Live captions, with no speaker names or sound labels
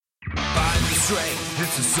strength,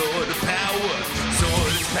 it's a sword of power.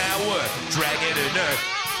 Sword is power, dragon and earth.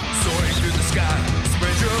 Soaring through the sky,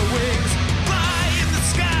 spread your wings. Fly in the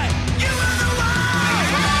sky, you are the one.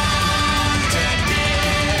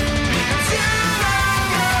 Protected, because you are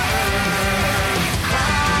the earth.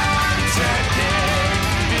 Protected,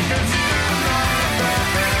 because you are the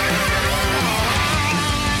earth.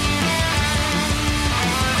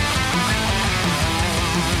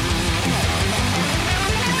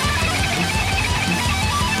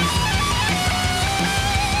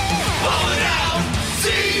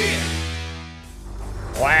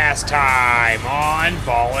 Last time on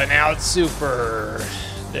Ballin' Out Super,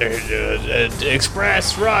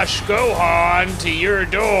 Express Rush Gohan to your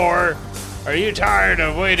door. Are you tired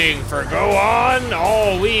of waiting for Gohan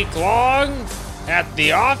all week long at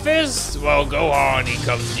the office? Well, Gohan, he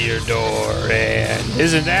comes to your door, and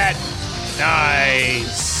isn't that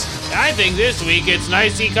nice? I think this week it's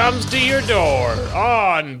nice he comes to your door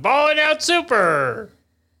on Ballin' Out Super.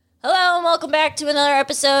 Hello and welcome back to another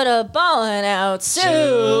episode of Ballin' Out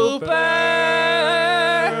Super.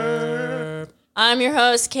 I'm your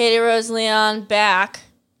host, Katie Rose Leon, back.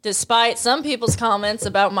 Despite some people's comments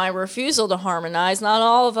about my refusal to harmonize, not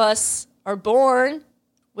all of us are born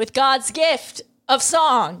with God's gift of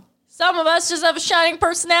song. Some of us just have a shining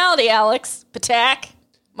personality, Alex Patak,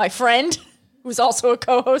 my friend, who's also a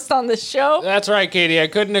co-host on this show. That's right, Katie. I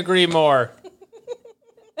couldn't agree more.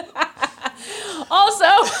 Also,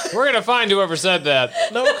 We're going to find whoever said that.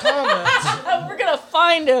 No comment. we're gonna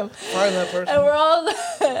find him. Find that person. And we're all,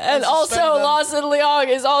 and also them. Lawson Leong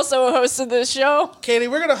is also a host of this show. Katie,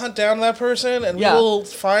 we're gonna hunt down that person and Yeah. we will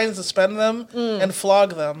find, suspend them, and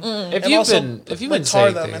flog them. If And you've also, been tar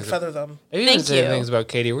saying them things, and feather them. if you've been Thank saying you. things about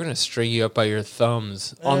Katie, we're going to string you up by your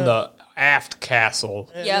thumbs on the aft castle.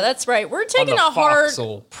 Yeah, that's right. We're taking the a hard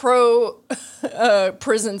forecastle. pro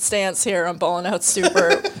prison stance here on Ballin' Out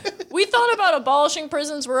Super. We thought about abolishing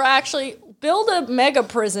prisons. We're actually build a mega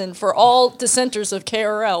prison for all dissenters of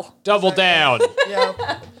KRL. Double down.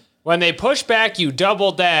 Yeah, When they push back, you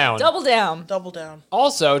double down. Double down. double down.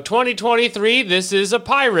 Also, 2023, this is a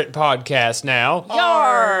pirate podcast now.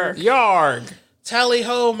 Yarr. Yarg. Tally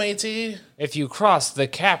ho, matey. If you cross the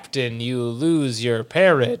captain, you lose your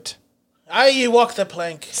parrot. I walk the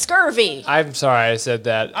plank. Scurvy. I'm sorry I said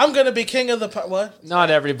that. I'm gonna be king of the what? Not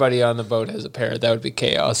everybody on the boat has a parrot. That would be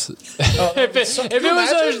chaos. Oh, if it was a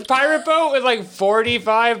imagine? pirate boat with like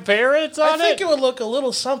 45 parrots I on think it, it would look a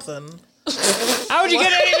little something. how would you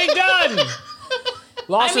get anything done?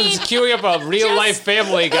 Lawson's queuing up a real-life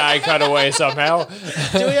Family Guy cutaway somehow.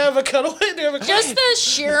 Do we have a cutaway? Do we have a Just the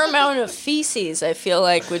sheer amount of feces, I feel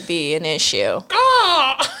like, would be an issue.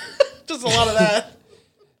 Just a lot of that.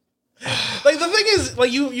 Like the thing is,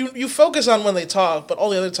 like you focus on when they talk, but all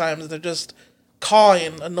the other times they're just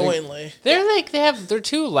cawing annoyingly. They're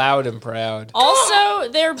too loud and proud.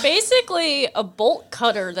 Also, they're basically a bolt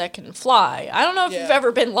cutter that can fly. I don't know if Yeah. you've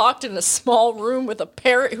ever been locked in a small room with a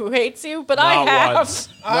parrot who hates you, but I Not have. once.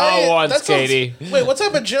 Not once, that sounds- Katie. Wait, what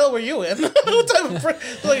type of jail were you in? What type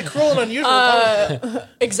of like cruel and unusual? punishment?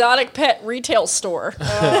 Exotic pet retail store.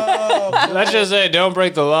 Let's just say, don't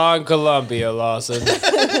break the law in Colombia, Lawson.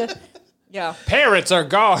 Yeah. Parrots are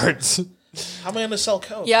guards. How am I gonna sell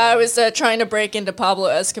coke? Yeah, I was trying to break into Pablo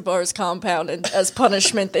Escobar's compound, and as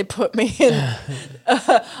punishment, they put me in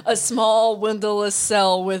a small windowless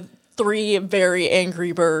cell with 3 very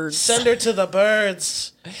angry birds. Send her to the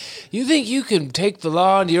birds. You think you can take the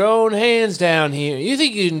law into your own hands down here? You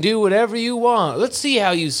think you can do whatever you want? Let's see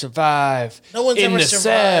how you survive No one's in ever the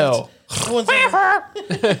survived. cell. No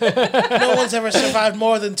one's ever survived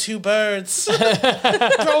more than 2 birds.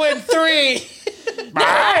 Throw in 3.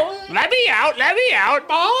 Let me out! Let me out!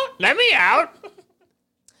 Let me out!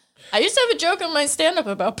 I used to have a joke on my stand-up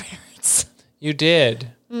about parrots. You did.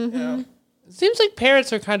 Yeah. It seems like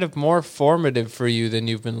parrots are kind of more formative for you than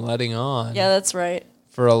you've been letting on. Yeah, that's right.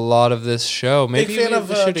 For a lot of this show, maybe fan we of,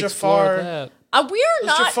 should explore Jafar. that. We are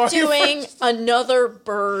not Jafar your doing another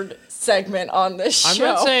bird segment on this I'm show.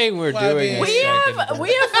 not saying we're Well, I doing mean- a second.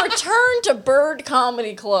 We have returned to Bird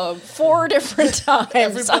Comedy Club 4 different times.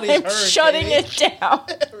 Everybody's I'm heard, shutting Katie. it down.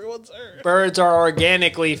 Everyone's hurt. Birds are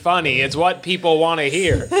organically funny. It's what people want to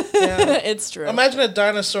hear. It's true. Imagine a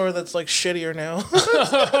dinosaur that's like shittier now.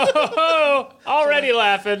 Already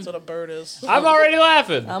laughing. That's what a bird is. I'm already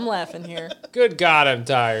laughing. I'm laughing here. Good God, I'm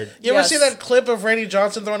tired. You ever Yes. see that clip of Randy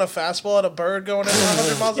Johnson throwing a fastball at a bird going in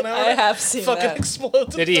 100 miles an hour? I have seen Fucking that.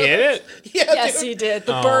 explodes. Did he hit it? Yeah, Yes, dude. he did.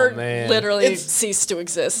 The Oh, bird man. literally It's- ceased to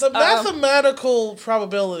exist. The mathematical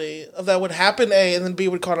probability of that would happen, A, and then B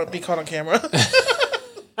would be caught on camera.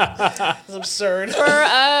 It's absurd.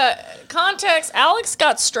 For context, Alex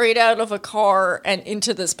got straight out of a car and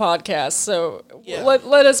into this podcast, so Yeah.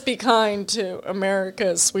 let us be kind to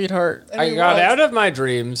America's sweetheart. I got out of my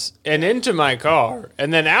dreams and into my car,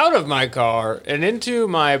 and then out of my car and into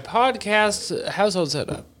my podcast household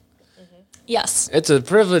setup. Yes. It's a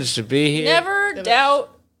privilege to be here. Never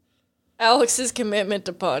doubt Alex's commitment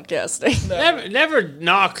to podcasting. Never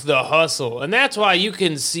knock the hustle. And that's why you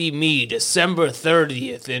can see me December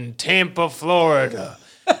 30th in Tampa, Florida,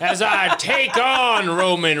 as I take on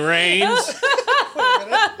Roman Reigns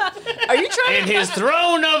Are you trying in his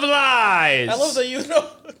throne of lies. I love that you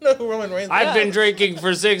know who Roman Reigns is. I've been drinking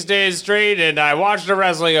for 6 days straight, and I watched a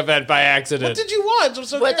wrestling event by accident. What did you watch? I'm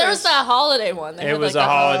so But there curious. was that holiday one. They It had, was like, a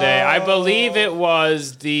the- holiday. I believe it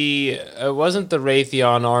was it wasn't the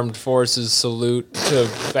Raytheon Armed Forces salute to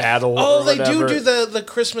battle. Oh, or they do whatever. the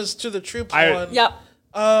Christmas to the troops I- one. Yep.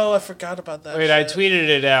 Oh, I forgot about that. Wait, I shit. tweeted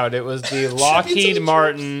it out. It was the Tribute to Lockheed the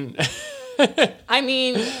Martin. I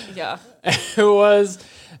mean, yeah. It was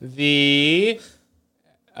the.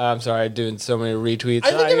 I'm sorry, I'm doing so many retweets.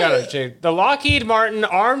 I think I gotta it- check. The Lockheed Martin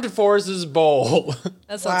Armed Forces Bowl.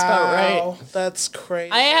 That sounds about right. Wow, that's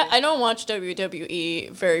crazy. I don't watch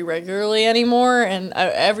WWE very regularly anymore, and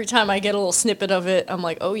every time I get a little snippet of it, I'm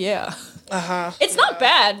like, oh yeah. Uh-huh. It's not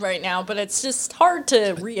bad right now, but it's just hard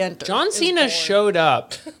to re-enter. John Cena showed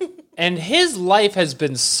up, and his life has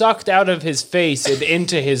been sucked out of his face and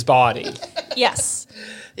into his body. Yes.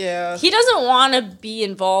 Yeah. He doesn't want to be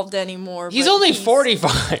involved anymore. He's but only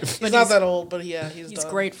 45. He's not that old, but yeah, he's He's done.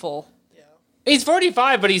 grateful. He's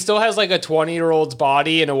 45, but he still has like a 20-year-old's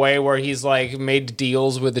body in a way where he's like made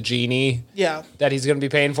deals with a genie Yeah. that he's going to be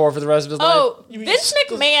paying for the rest of his life. Oh, You mean Vince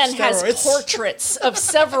McMahon has steroids? portraits of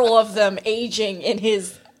several of them aging in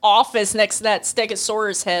his office next to that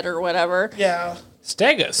Stegosaurus head or whatever. Yeah.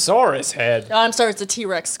 Stegosaurus head. Oh, I'm sorry, it's a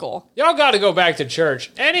T-Rex skull. Y'all got to go back to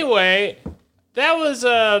church. Anyway, that was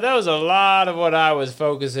a lot of what I was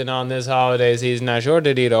focusing on this holiday season. I sure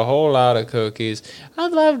did eat a whole lot of cookies.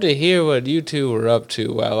 I'd love to hear what you two were up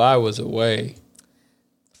to while I was away.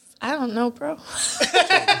 I don't know, bro.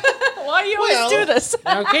 Why do you always Well- do this?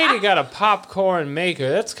 Now, Katie got a popcorn maker.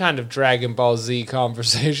 That's kind of Dragon Ball Z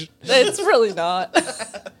conversation. It's really not.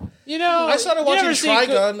 You know, I started you watching never see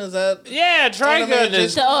Trigun. Is that Yeah, Trigun Animated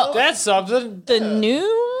is So- that's something. The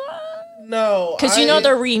new one? no? Because you know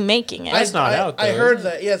they're remaking it. That's not out, I though, heard is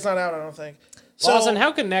that. Yeah, it's not out. I don't think. So, Lawson,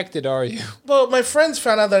 how connected are you? well, my friends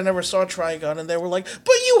found out that I never saw Trigun, and they were like,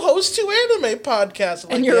 "But you host 2 anime podcasts."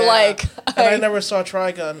 I'm And you're "Yeah." like, and I I- never saw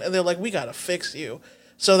Trigun, and they're like, "We gotta fix you."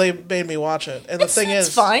 So they made me watch it, and It's- the thing it's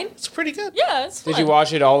is, fine. It's pretty good. Yeah, it's fun. Did you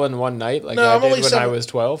watch it all in one night like No, I I'm did only when I 7 was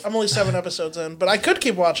 12? I'm only 7 episodes in, but I could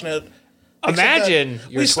keep watching it. Imagine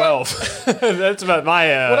that you're we start- 12. That's about my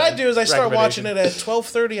What I do is I start watching recommendation. it at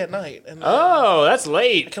 12:30 at night, and Oh, that's I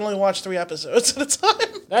late. can only watch 3 episodes at a time.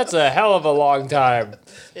 That's a hell of a long time.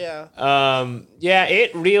 Yeah. Yeah,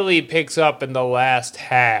 it really picks up in the last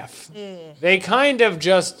half. They kind of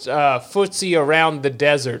just footsie around the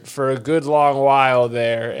desert for a good long while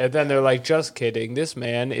there, and then they're like, just kidding, this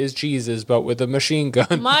man is Jesus, but with a machine gun.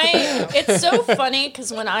 It's so funny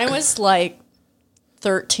because when I was like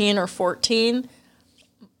 13 or 14,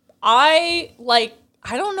 I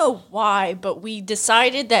don't know why, but we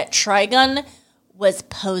decided that Trigun was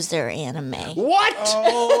poser anime. What?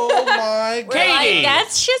 Oh my god. We're like, Katie!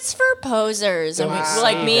 that's shit's for posers. And we, Don't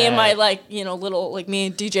like say me and my that. me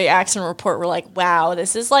and DJ Axon Report were like, wow,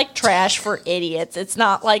 this is like trash for idiots. It's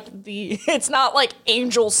not like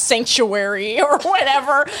Angel Sanctuary or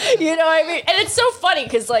whatever. You know what I mean? And it's so funny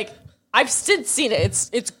because like I've since seen it.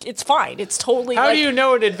 It's fine. It's totally How like, do you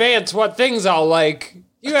know in advance what things I'll like?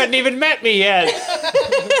 You hadn't even met me yet.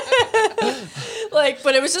 like,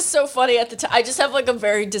 but it was just so funny at the time. I just have like a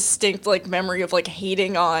very distinct like memory of like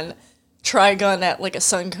hating on Trigun at like a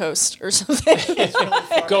Suncoast or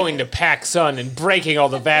something. Going to PacSun and breaking all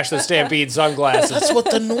the Vash the Stampede sunglasses. That's what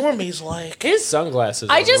the normies like. His sunglasses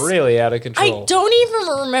I are just- really out of control. I don't even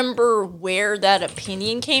remember where that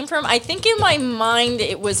opinion came from. I think in my mind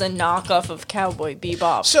it was a knockoff of Cowboy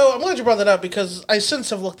Bebop. So I'm glad you brought that up because I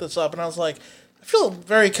since have looked this up and I was like, I feel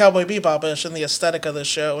very Cowboy Bebop-ish in the aesthetic of this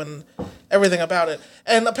show and everything about it.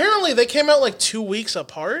 And apparently they came out like 2 weeks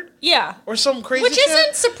apart Yeah. or some crazy Which shit.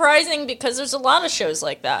 isn't surprising because there's a lot of shows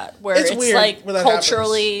like that where It's it's, weird like when that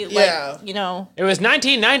culturally happens. Yeah. like, you know. It was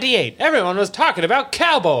 1998. Everyone was talking about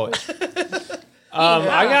cowboys.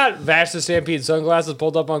 I got Vash the Stampede sunglasses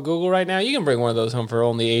pulled up on Google right now. You can bring one of those home for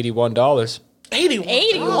only $81. $81.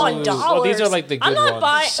 $81. Well, these are like the I'm good not ones.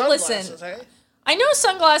 buying. Sunglasses, Listen, eh? I know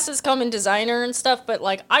sunglasses come in designer and stuff, but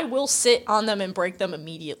like I will sit on them and break them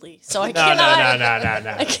immediately. So I No. cannot.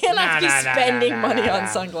 I cannot be No. spending money on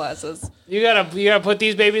sunglasses. You gotta put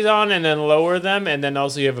these babies on and then lower them, and then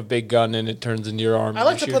also you have a big gun and it turns into your arm. I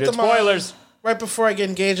like to put them on Spoilers. right before I get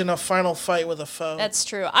engaged in a final fight with a foe. That's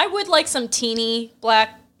true. I would like some teeny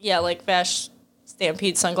black, like Vash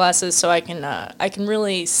Stampede sunglasses, so I can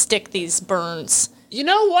really stick these burns. You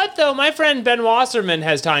know what, though? My friend Ben Wasserman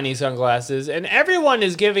has tiny sunglasses, and everyone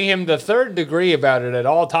is giving him the third degree about it at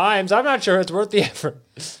all times. I'm not sure it's worth the effort.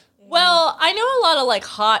 Well, I know a lot of like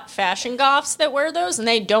hot fashion goths that wear those, and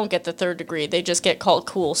they don't get the third degree. They just get called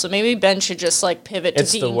cool. So maybe Ben should just like pivot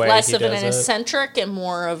It's to the being way less he of an does it. eccentric and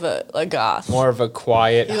more of a goth. More of a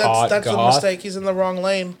quiet, hot that's the goth. mistake. He's in the wrong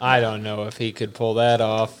lane. I don't know if he could pull that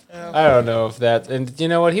off. I don't know if that... And you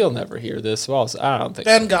know what? He'll never hear this. Well, I don't think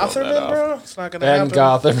Ben he can pull that Gotherman, off. bro? It's not gonna Ben happen.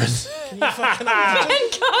 Gotherman.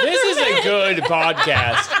 This is a good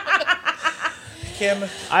podcast. Kim,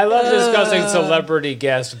 I love discussing celebrity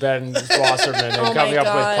guest Ben Wasserman and Oh coming my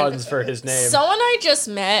up with God. puns for his name. Someone I just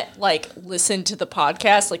met, like, listened to the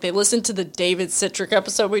podcast. Like, they listened to the David Citrick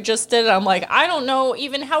episode we just did. And I'm like, I don't know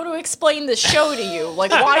even how to explain the show to you.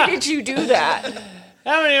 Like, why did you do that?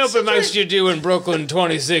 How many open mics did you do in Brooklyn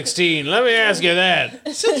 2016? Let me ask you that.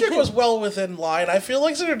 Citrick was well within line. I feel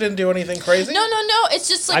like Citrick didn't do anything crazy. No. It's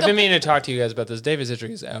just like I've been meaning to talk to you guys about this. David Citrick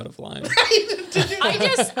is out of line.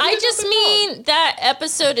 I just mean that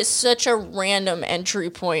episode is such a random entry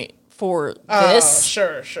point for this.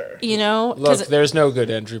 Sure. You know? Look, 'Cause there's no good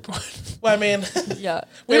entry point. Well, I mean, yeah.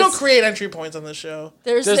 we don't create entry points on this show.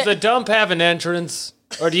 There's Does the dump have an entrance?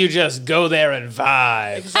 Or do you just go there and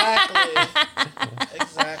vibe?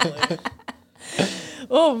 Exactly.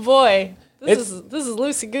 oh boy. This is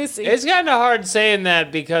loosey goosey. It's kind of hard saying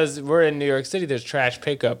that because we're in New York City. There's trash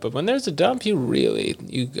pickup, but when there's a dump, you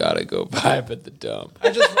gotta go vibe at the dump. I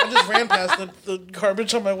just ran past the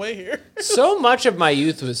garbage on my way here. So much of my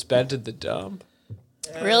youth was spent at the dump.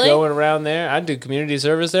 Really? Going around there, I did community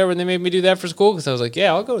service there when they made me do that for school because I was like,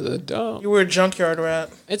 yeah, I'll go to the dump. You were a junkyard rat.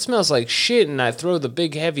 It smells like shit, and I throw the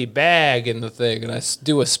big heavy bag in the thing, and I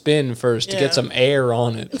do a spin first to Yeah. get some air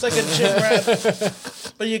on it. It's like a gym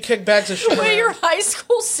rat. But you kick bags of shit Wait, your around. high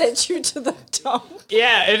school sent you to the dump.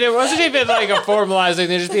 Yeah, and it wasn't even like a formalized thing.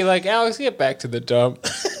 They'd just be like, Alex, get back to the dump.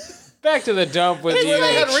 Back to the dump with you,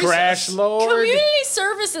 like had trash recess. lord. Community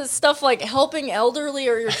services stuff like helping elderly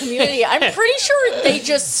or your community. I'm pretty sure they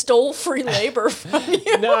just stole free labor from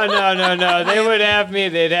you. No. They'd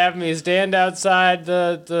have me stand outside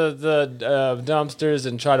the dumpsters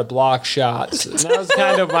and try to block shots. And that was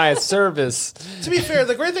kind of my service. To be fair,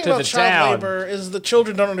 the great thing To about the child town. labor is the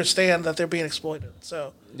children don't understand that they're being exploited.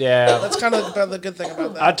 So Yeah. that's kind of the good thing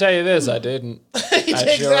about I'll that. tell you this, I didn't.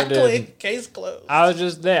 exactly. sure did. Case closed. I was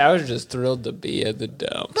just there. I was just thrilled to be at the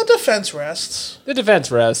dump. The defense rests. The defense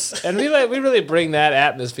rests, and we really bring that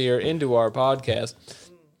atmosphere into our podcast.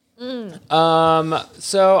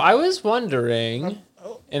 So I was wondering,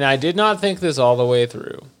 and I did not think this all the way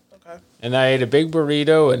through, Okay. and I ate a big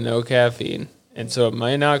burrito and no caffeine, and so it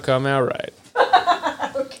might not come out right.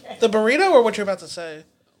 The burrito or what you're about to say?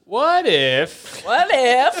 What if What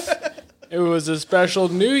if? it was a special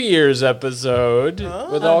New Year's episode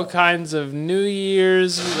with all kinds of New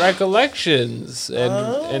Year's recollections and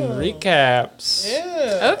recaps?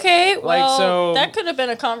 Yeah. Okay, well, so- that could have been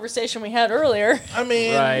a conversation we had earlier. I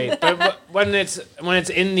mean, Right, but when it's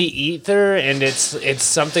in the ether and it's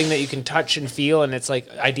something that you can touch and feel, and it's like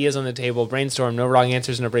ideas on the table, brainstorm, no wrong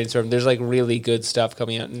answers in a brainstorm. There's like really good stuff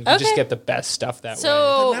coming out, and you just Okay. get the best stuff that way.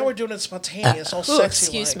 So, now we're doing it spontaneous, all Ooh, sexy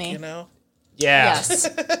excuse like, me. you know? Yeah. yes.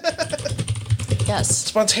 Yes.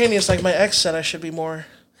 Spontaneous like my ex said I should be more.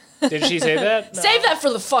 Did she say that? Save that for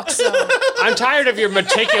the fuck zone. I'm tired of your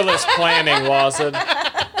meticulous planning, Lawson.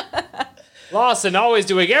 Lawson always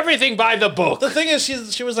doing everything by the book. The thing is,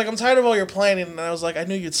 she was like, I'm tired of all your planning, and I was like, I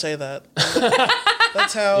knew you'd say that.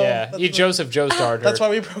 That's how. Yeah, that's, you Joseph Joestarred her. that's why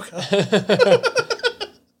we broke up.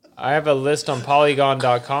 I have a list on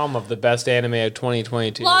Polygon.com of the best anime of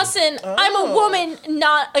 2022. Lawson, I'm a woman,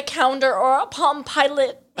 not a counter or a Palm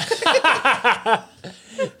Pilot.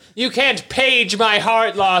 You can't page my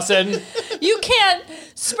heart, Lawson. You can't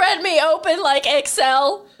spread me open like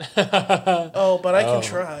Excel. Oh, but I can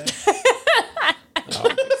try.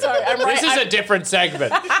 Sorry, I'm right. This is a different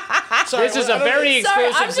segment. Sorry, This is I a don't very Sorry, I'm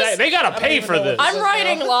exclusive just- segment. They gotta pay even for know this. what- I'm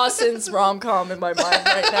writing Lawson's rom-com in my mind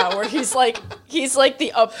right now, where he's like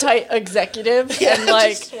the uptight executive, and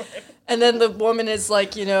like, and then the woman is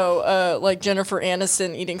like, you know, like Jennifer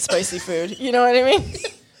Aniston eating spicy food. You know what I mean?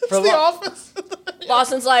 It's the office.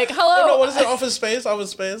 Lawson's like, Oh, hello. no, what is it? Office Space?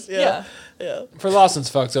 Office Space? Yeah. For Lawson's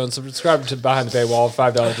Fuck Zone, subscribe to Behind the Paywall,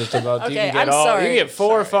 $5 just a month. You Okay, can get I'm sorry. You can get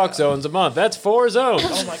 4 Fuck Zones a month. That's 4 zones.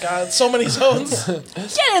 Oh my God, so many zones.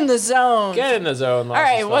 Get in the zone. Get in the zone. All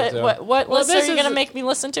right, Lawson's Fuck Zone. what Well, list are this you is- going to make me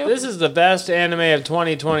listen to? This is the best anime of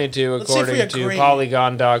 2022 see if we according to agree.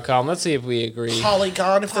 Polygon.com. Let's see if we agree.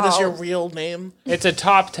 Polygon, if that is Oh. your real name. It's a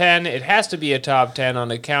top 10. It has to be a top 10 on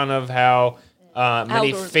account of how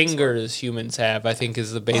many Algorithms fingers humans have, I think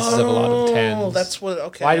is the basis of a lot of Oh, tens. that's what,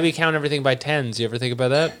 okay. Why do we count everything by tens? You ever think about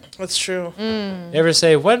that? That's true. Mm. You ever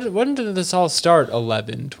say, when did this all start?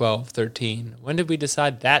 11, 12, 13. When did we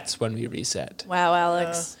decide that's when we reset? Wow,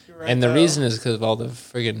 Alex. You're right, And the though. reason is because of all the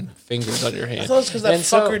friggin' fingers on your hand. I thought it was because that And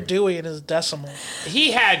so- fucker Dewey and his decimal.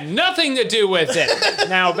 He had nothing to do with it.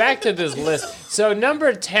 Now back to this list. So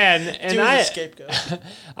number 10, and Dewey's a scapegoat.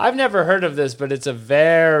 I've never heard of this, but it's a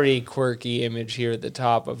very quirky image here at the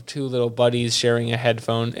top of 2 little buddies sharing a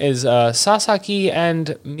headphone. Is Sasaki and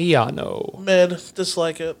Miyano. Mid,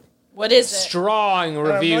 dislike it. What is it? Strong no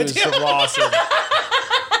reviews idea. from Lawson.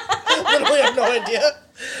 Literally have no idea.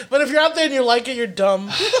 But if you're out there and you like it, you're dumb.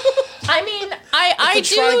 I mean, I The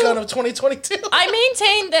do. Trigun of 2022. I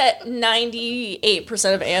maintain that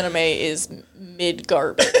 98% of anime is mid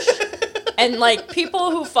garbage. And like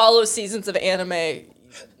people who follow seasons of anime,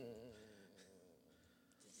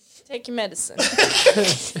 take your medicine.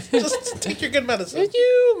 Just take your good medicine.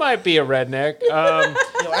 You might be a redneck.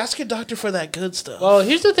 Yo, ask your doctor for that good stuff. Well,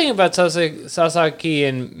 here's the thing about Sasaki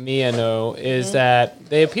and Miyano is that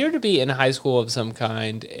they appear to be in high school of some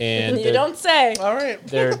kind, and You don't say. All right.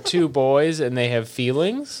 they're 2 boys and they have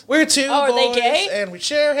feelings. We're 2 Oh, are they boys, gay? and we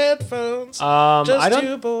share headphones. I Just don't-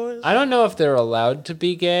 2 boys. I don't know if they're allowed to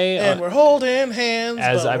be gay. And we're holding hands,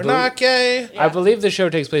 as but I we're believe- not gay. I believe the show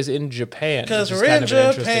takes place in Japan. 'Cause which is we're kind in of an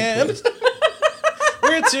interesting Japan. twist.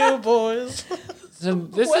 We're 2 boys. So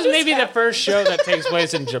this What is is maybe the happening? first show that takes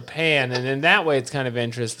place in Japan, and in that way, it's kind of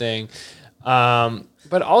interesting.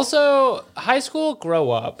 But also, high school,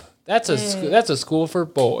 grow up. That's a school for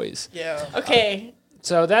boys. Yeah. Okay.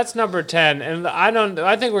 So that's number 10, and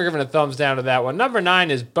I think we're giving a thumbs down to that one. Number 9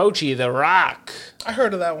 is Bocchi the Rock. I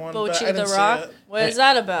heard of that one, but I Bochi didn't the see Rock. it. What is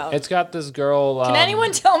that about? It's got this girl. Can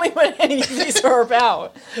anyone tell me what any of these are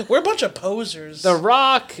about? We're a bunch of posers. The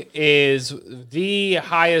Rock is the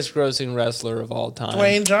highest grossing wrestler of all time.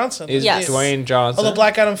 Dwayne Johnson. is Yes. Dwayne Johnson. Although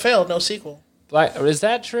Black Adam failed, no sequel. Is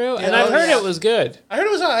that true? And I've Yeah. heard it was good. I heard it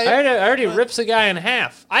was alright. I heard he rips a guy in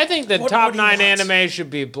half. I think the What top more do you 9 want? anime should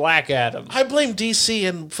be Black Adam. I blame DC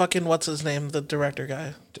and fucking what's his name, the director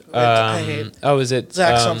guy. I hate Oh, is it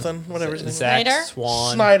Zack something, whatever his name is. Zack Snyder?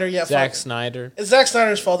 Swan. Snyder, yeah, Zack fuck. Snyder. It's Zack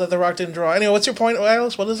Snyder's fault that The Rock didn't draw. Anyway, what's your point,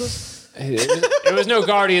 Alice? What is this? It was no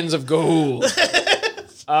Guardians of Gold.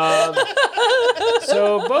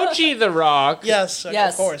 So Bocchi the Rock Yes,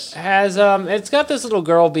 Yes. of course. has it's got this little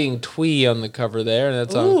girl being twee on the cover there, and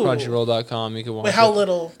that's on Ooh. Crunchyroll.com. You can watch Wait, how it.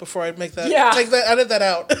 little before I make that? Yeah. Take that, edit that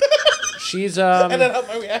out. She's Edit out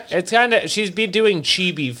my reaction. it's kind of she's be doing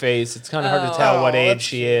chibi face. It's kind of hard to tell what Oh, age that's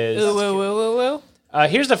she is. Woo, woo, woo, woo, woo.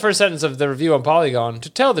 Here's the first sentence of the review on Polygon. To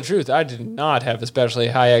tell the truth, I did not have especially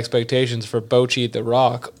high expectations for Bocchi the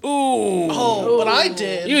Rock. Ooh. Oh, but I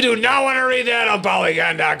did. You do not want to read that on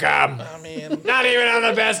Polygon.com. I mean, Not even on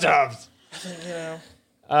the best of. you know.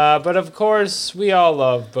 But of course, we all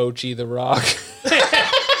love Bocchi the Rock.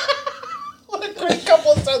 What a great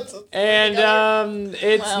couple of sentences. And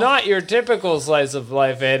it's Wow. not your typical slice of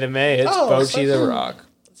life anime. It's Oh, Bocchi the so- Rock.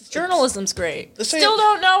 Journalism's great. This ain't- Still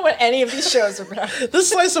don't know what any of these shows are about. This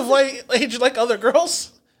slice of life age like other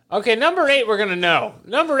girls. Okay, number 8 we're gonna know.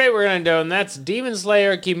 And that's Demon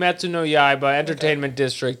Slayer Kimetsu no Yaiba Entertainment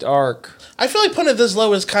District Arc. I feel like putting it this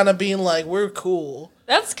low is kind of being like, we're cool.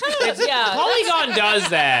 That's kind of Polygon does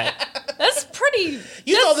that. That's pretty.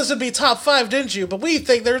 You know this would be top 5, didn't you? But we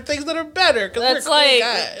think there are things that are better because we're That's cool like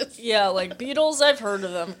guys. yeah, like Beatles. I've heard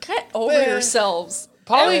of them. Get over Man. yourselves.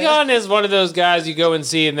 Polygon is one of those guys you go and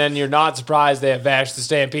see, and then you're not surprised they have Vash the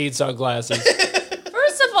Stampede sunglasses.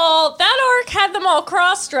 First of all, that arc had them all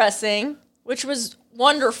cross-dressing, which was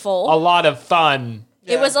wonderful. A lot of fun.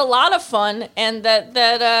 It was a lot of fun, and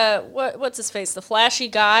what's his face, the flashy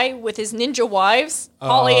guy with his ninja wives,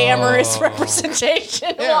 polyamorous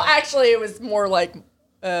representation. Well, actually, it was more like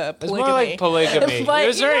polygamy. It's more like polygamy. But, It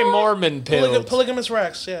was you very know, Mormon pilled. Polygamous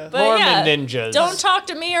Rex, yeah. But Mormon yeah, ninjas. Don't talk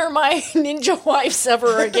to me or my ninja wives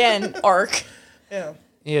ever again. Arc. Yeah.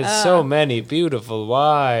 He has so many beautiful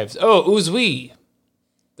wives. Oh, Uzui.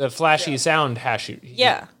 The flashy sound hashi.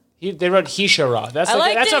 Yeah. They wrote Hishira. That's I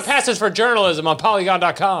like that's a this. passage for journalism on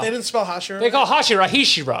Polygon.com. They didn't spell Hashira. They call Hashira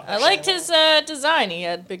Hishira. I liked his design. He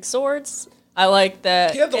had big swords. I like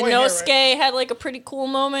that He had the white hair, Inosuke had like a pretty cool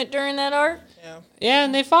moment during that arc. Yeah. Yeah,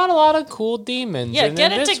 and they fought a lot of cool demons. Yeah, and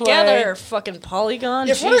get in it this together, way- fucking Polygon.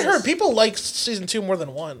 Yeah, from what I Jesus. heard, people like season 2 more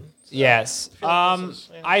than 1. Yes. like this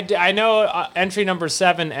is- I know entry number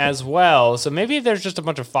 7 as well. So maybe there's just a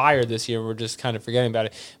bunch of fire this year. We're just kind of forgetting about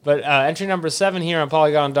it. But entry number 7 here on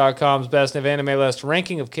Polygon.com's Best of Anime List,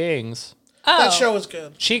 Ranking of Kings. Oh, That show is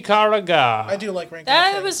good. Chikaraga. I do like Ranking that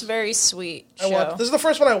of Kings. was very sweet. I Show. watched, this is the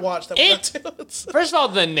first one I watched that we got to. It's- First of all,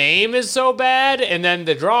 the name is so bad, and then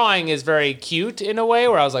the drawing is very cute in a way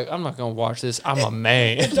where I was like, I'm not going to watch this. I'm a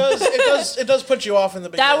man. it does put you off in the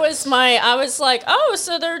beginning. That was I was like, oh,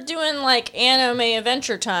 so they're doing like anime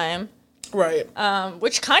Adventure Time, right.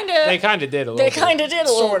 which kind They of kind of did a little they bit. kind of did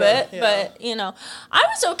a little Sorta, bit, yeah. but you know, I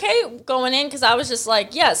was okay going in because I was just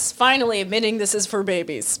like, yes, finally admitting this is for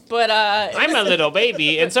babies, but I'm a little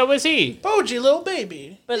baby, and so is he. Boji, little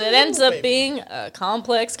baby. but it Little ends up baby. being a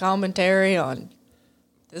complex commentary on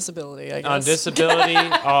disability, I guess. On disability,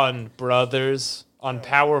 on brothers, on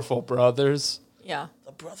powerful brothers, Yeah.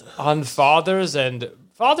 The brother. on fathers, and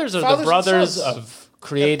fathers are Fathers the and brothers sons. of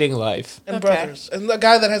creating life. And Okay. brothers. And the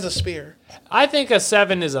guy that has a spear. I think a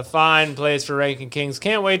 7 is a fine place for ranking Kings.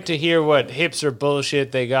 Can't wait to hear what hipster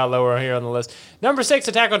bullshit they got lower here on the list. Number 6,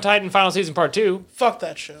 Attack on Titan, Final Season Part 2. Fuck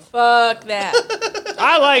that show. Fuck that.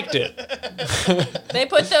 I liked it. They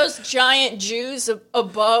put those giant Jews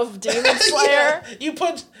above Demon Slayer. Yeah, you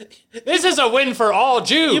put This is a win for all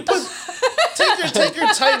Jews. take your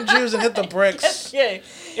Titan Jews and hit the bricks. Yeah.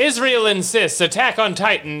 Israel insists Attack on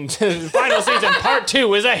Titan, Final Season Part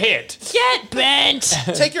 2 is a hit. Get bent.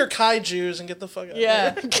 Take your Kai Jews and get the fuck out Yeah.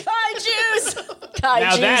 of here. Kaiju's. Now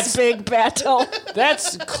Kaiju's that's- big battle.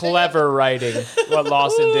 That's clever writing, what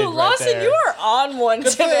Lawson did Ooh, right Lawson, there. you are on one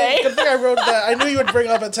Good today. thing I wrote that. I knew you would bring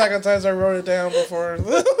up Attack on Titan, so I wrote it down before.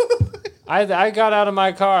 I got out of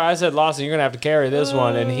my car. I said, Lawson, you're going to have to carry this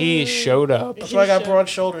one. And he showed up. That's why I got broad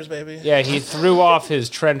shoulders, baby. Yeah, he threw off his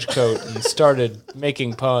trench coat and started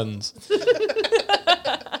making puns.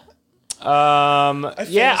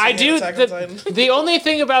 Yeah, I famously do. hate Attack on Titan. The only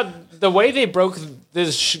thing about the way they broke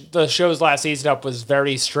the show's last season up was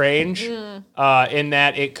very strange. In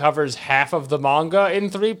that it covers half of the manga in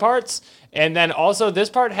 3 parts. And then also this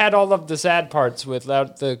part had all of the sad parts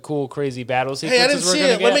without the cool, crazy battle sequences. Hey, I didn't we're see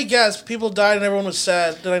gonna it. Let get. me guess. People died and everyone was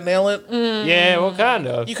sad. Did I nail it? Yeah, what kind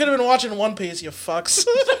of? You could have been watching One Piece, you fucks.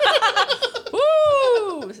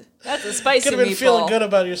 Woo! That's a spicy Could have been meatball. feeling good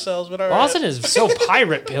about yourselves, but alright. Lawson is so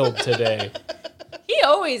pirate pilled today. He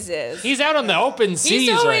always is. He's out on the open seas He's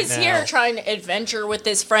always right now. here trying to adventure with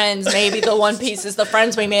his friends. Maybe the One Piece is the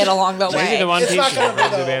friends we made along the way. Maybe the One It's Piece not is gonna be the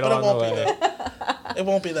though, debate but it along the won't be way. that. It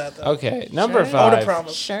won't be that though. Okay, number Sure. I would 5. have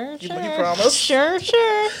promised. Sure, You sure. promised. Sure.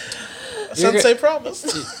 Sensei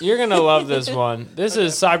promised. You're gonna love this one. This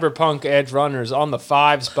is Cyberpunk Edge Runners on the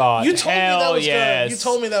 5 spot. You told Hell me that was yes. good. You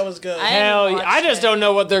told me that was good. I Hell, haven't I watched just it. don't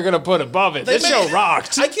know what they're gonna put above it. They This show made-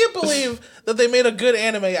 rocked. I can't believe that they made a good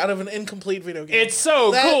anime out of an incomplete video game. It's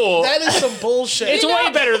so That- cool. That is some bullshit. It's way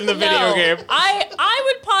better than the video No, game. I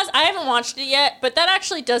would pause. I haven't watched it yet, but that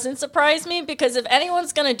actually doesn't surprise me because if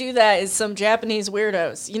anyone's gonna do that, is some Japanese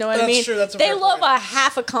weirdos. You know what I That's mean? true, that's a they fair love point. a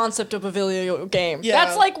half a concept of a video game. Yeah.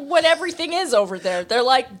 That's like what everything is over there. They're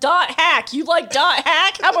like dot hack. You like dot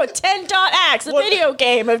hack? How about 10 dot hacks? A What- video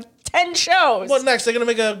game of 10 shows. What next? They're gonna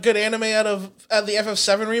make a good anime out of the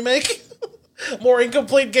FF7 remake. More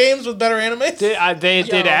incomplete games with better anime. They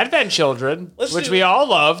did Advent Children, Let's which do- we all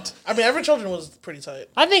loved. I mean, Advent Children was pretty tight.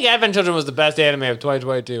 I think Advent Children was the best anime of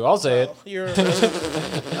 2022. I'll say it. You're,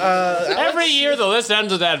 Every year the list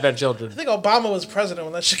ends with Advent Children. I think Obama was president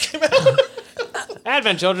when that shit came out.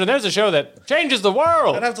 Advent Children, there's a show that changes the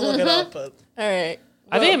world. I'd have to look it up, but All right.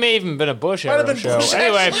 I think it may have even been a Bush might have era been show. Bush,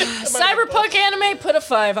 Anyway, actually. It might have been Cyberpunk anime, put a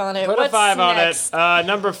 5 on it. put What's a 5 next? on it.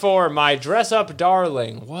 Number 4, My Dress Up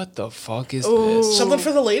Darling. What the fuck is this? something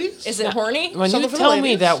for the ladies. Is it horny? When you something for the tell me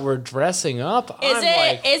ladies. that we're dressing up, Is I'm it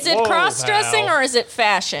like, is it whoa, cross dressing pal. or is it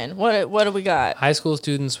fashion? What do we got? High school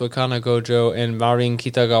students Wakana Gojo and Marin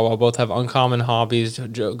Kitagawa both have uncommon hobbies.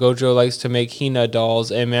 Gojo likes to make Hina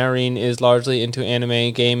dolls, and Marin is largely into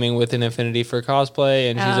anime gaming with an affinity for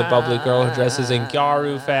cosplay, and she's a bubbly girl who dresses in Gyaru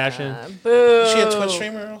fashion. Boo. Is she a Twitch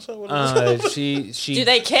streamer also? What is it? She Do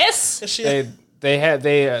they kiss? Is she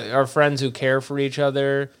they are friends who care for each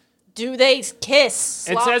other. Do they kiss?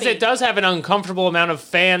 It says Sloppy. it does have an uncomfortable amount of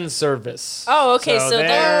fan service. Oh, okay, so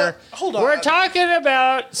they're- Hold on. We're talking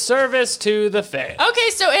about service to the fan. Okay,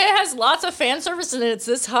 so it has lots of fan service and it's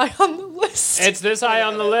this high on the list. It's this high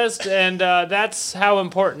on the list, and that's how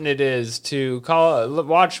important it is to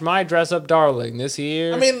watch My Dress Up Darling this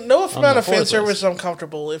year. I mean, no amount of fan fourth service list. is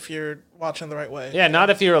uncomfortable if you're watching the right way. Yeah,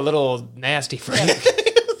 not if you're a little nasty freak.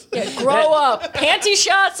 Yeah, grow up. Panty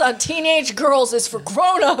shots on teenage girls is for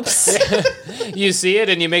grown-ups. You see it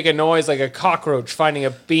and you make a noise like a cockroach finding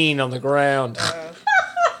a bean on the ground.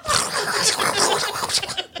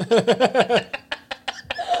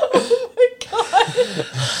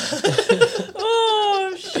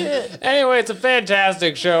 Oh, shit. Anyway, it's a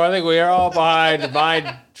fantastic show. I think we are all behind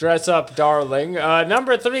my dress up darling.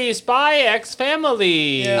 Number 3, Spy X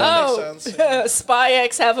Family. Yeah, that Oh, makes sense. Spy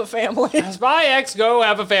X have a family. Spy X, go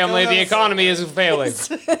have a family. Go have The a economy is failing.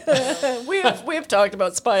 We've talked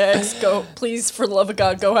about Spy X. Go, please, for the love of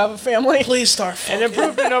God, go have a family. Please start. An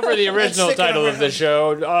improvement over the original Stick it title of the around.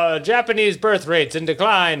 show. Japanese birth rates in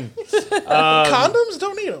decline. Condoms,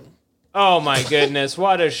 don't need them. Oh my goodness,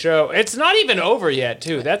 what a show. It's not even over yet,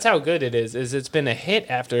 too. That's how good it is it's been a hit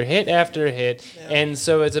after hit after hit. And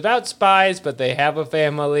so it's about spies, but they have a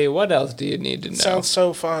family. What else do you need to know? Sounds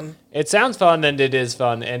so fun. It sounds fun, and it is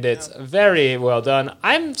fun, and it's very well done.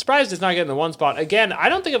 I'm surprised it's not getting the one spot. Again, I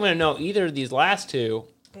don't think I'm going to know either of these last two.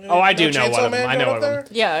 Oh, I do know Chainsaw one of Man them. I going know up one of them.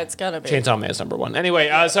 there? Yeah, it's gotta be. Chainsaw Man is number 1. Anyway,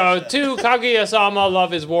 so 2, Kaguya-sama,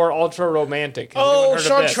 Love is War, Ultra Romantic. Has anyone Oh, heard of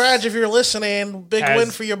Sean this? Trudge, if you're listening, big Has- win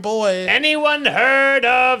for your boy. Anyone heard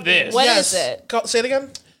of this? What is it? Say it again.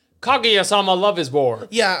 Kaguya-sama, Love is War.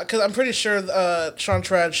 Yeah, because I'm pretty sure Sean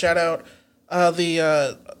Trudge, shout out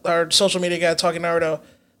our social media guy talking Naruto,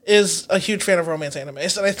 is a huge fan of romance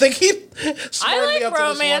animes, and I think he. I like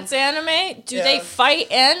romance anime. Do they Yeah.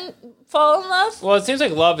 fight and fall in love? Well, it seems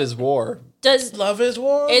like Love is War. Does Love is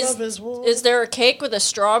war. is love is war. is there a cake with a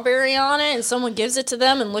strawberry on it, and someone gives it to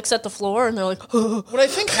them and looks at the floor, and they're like, What I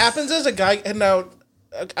think happens is a guy, and now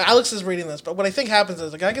Alex is reading this, but what I think happens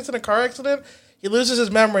is a guy gets in a car accident, he loses his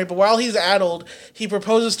memory, but while he's addled, he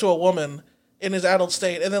proposes to a woman in his addled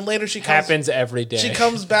state, and then later she comes. Happens every day. She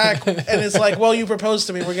comes back and is like, "Well, you proposed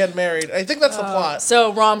to me. We're getting married." I think that's the plot.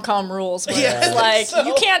 so rom-com rules. Where Yeah, it's like so-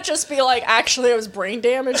 you can't just be like, actually, I was brain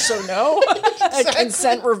damaged, so no,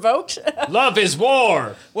 consent revoked. Love is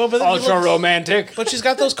War. Well, but Ultra romantic. But she's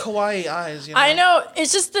got those kawaii eyes. You know? I know.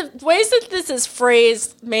 It's just the ways that this is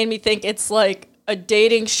phrased made me think it's like a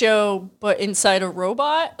dating show, but inside a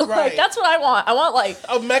robot. Like Right. that's what I want. I want like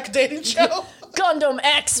A mech dating show. Gundam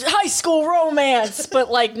X high school romance, but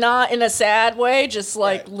like not in a sad way, just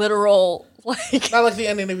like Right. literal, like Not like the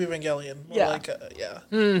ending of Evangelion. More Yeah. like, yeah.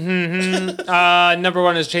 Number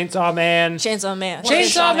 1 is Chainsaw Man. Chainsaw Man.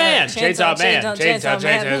 Chainsaw Man. Chainsaw Man. Chainsaw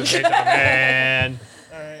Man.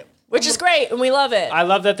 All right. Which is great, and we love it. I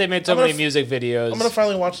love that they made so I'm gonna many music videos. I'm gonna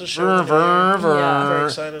finally watch the show. Vrr, vrr, vrr. Yeah. I'm very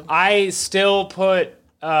excited. I still put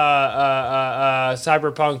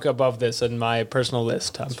Cyberpunk above this in my personal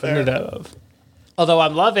list. I'm putting it fair. above. Although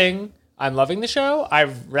I'm loving the show.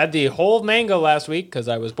 I've read the whole manga last week because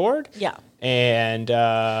I was bored. Yeah. And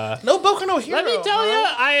No Boku no Hero. let me tell you,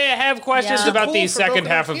 I have questions Yeah. about Cool the for second Boku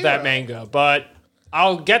half no of that Hero. manga, but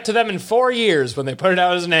I'll get to them in 4 years when they put it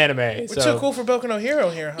out as an anime. We're too cool for Boku no Hero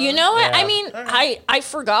here, huh? You know what? Yeah. I mean, I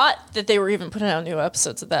forgot that they were even putting out new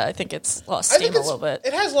episodes of that. I think it's lost I steam think a it's, little bit.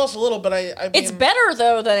 it has lost a little, but I mean, It's better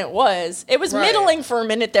though than it was. It was Right. middling for a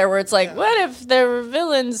minute there, where it's like, what if there were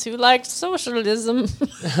villains who liked socialism?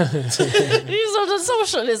 These are the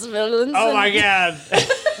socialist villains. Oh and- my god.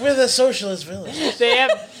 we're the socialist village. They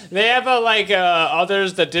have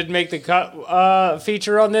others that did make the cut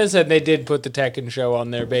feature on this, and they did put the Tekken show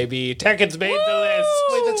on there, baby. Tekken's made the list.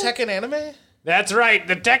 Wait, the Tekken anime? That's right,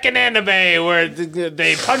 the Tekken anime where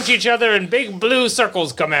they punch each other and big blue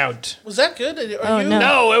circles come out. Was that good? Are Oh, you? no.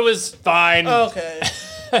 No, it was fine. Oh, okay.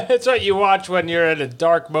 It's what you watch when you're at a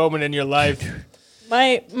dark moment in your life.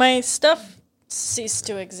 My stuff ceased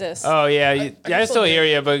to exist. Oh yeah, I still hear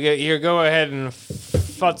you, but here, go ahead and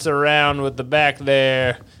futz around with the back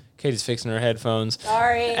there. Katie's fixing her headphones.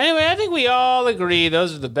 Sorry. Anyway, I think we all agree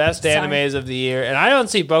those are the best Sorry. animes of the year, and I don't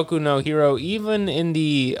see Boku no Hero even in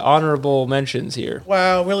the honorable mentions here.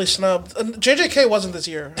 Wow, really snubbed. JJK wasn't this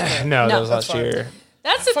year. Okay. No, that was that's last fine. year.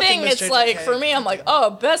 That's the fucking thing. miss It's JJK. like for me, I'm like,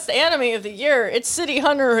 oh, best anime of the year. It's City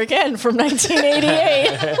Hunter again from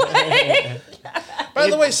 1988. By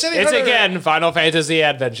the way, City It's Hunter. again Final Fantasy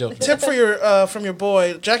Advent Children. Tip for your from your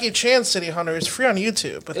boy Jackie Chan. City Hunter is free on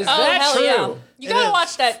YouTube, but Oh, that hell true? yeah. You It gotta is.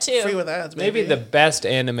 watch that too. free with ads. Maybe the best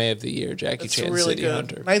anime of the year, Jackie it's Chan really City good.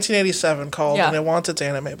 Hunter. 1987 called, Yeah. and it wants its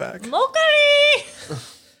anime back. Mokari!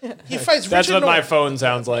 He fights That's Richard what my North. phone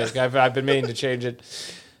sounds like. I've been meaning to change it.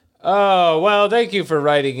 Oh, well, thank you for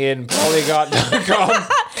writing in Polygon.com.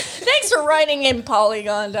 Thanks for writing in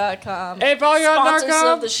Polygon.com. Hey, Sponsors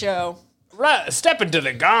Polygon.com. of the show. Step into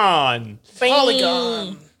the gone.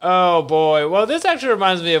 Polygon. Oh boy. Well, this actually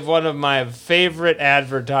reminds me of one of my favorite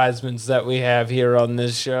advertisements that we have here on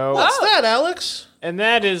this show. What's that, Alex? And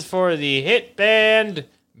that is for the hit band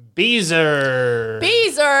Beezer.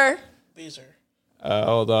 Beezer. Beezer.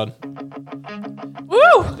 Hold on.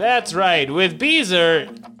 Woo! That's right. With Beezer,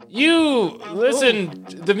 you listen.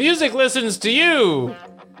 The music listens to you.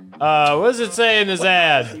 What does it say in this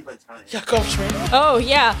ad? Yeah, go straight up. Oh,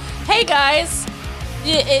 yeah. Hey, guys.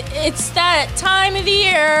 It's that time of the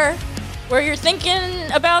year where you're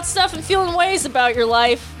thinking about stuff and feeling ways about your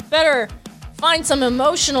life. Better find some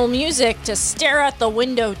emotional music to stare at the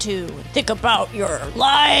window to. Think about your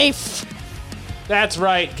life. That's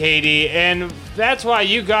right, Katie, and that's why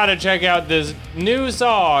you gotta check out this new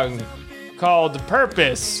song called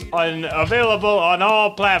Purpose, available on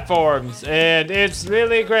all platforms, and it's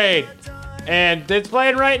really great. And it's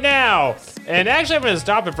playing right now. And actually, I'm gonna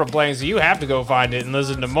stop it from playing, so you have to go find it and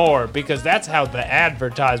listen to more, because that's how the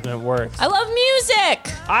advertisement works. I love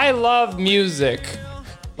music. I love music.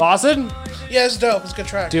 Lawson, Yeah, it's dope. It's a good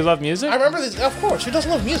track. do you love music? I remember this. Of course, who doesn't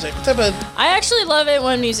love music? What type of? I actually love it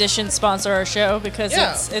when musicians sponsor our show because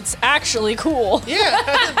Yeah. it's actually cool. Yeah,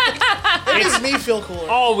 it makes me feel cooler.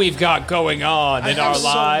 All we've got going on in I our have so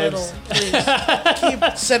lives. little. Please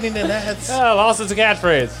keep sending in ads. Oh, Lawson's a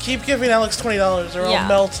catchphrase. Keep giving Alex $20, or Yeah. I'll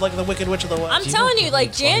melt like the Wicked Witch of the West. I'm telling you,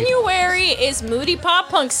 like, January is moody pop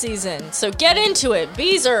punk season, so get into it.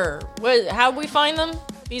 Beezer. How do we find them?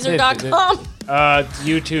 Beezer.com.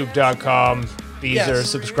 YouTube.com. Beezer, Yes.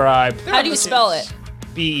 subscribe. How do you spell it?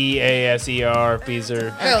 Beaser,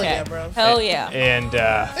 Beezer. Hell Okay. yeah, bro. Hell yeah. And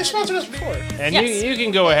They sponsored us before. Yes. you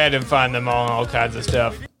can go ahead and find them all kinds of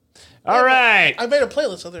stuff. All right. I made a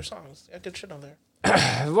playlist of their songs. I good shit on there.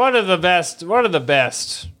 One of the best.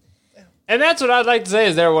 And that's what I'd like to say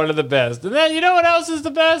is they're one of the best. And then, you know what else is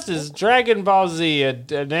the best? Is Dragon Ball Z,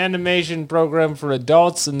 an animation program for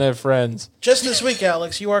adults and their friends. Just this week,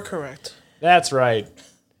 Alex, you are correct. That's right.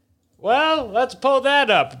 Well, let's pull that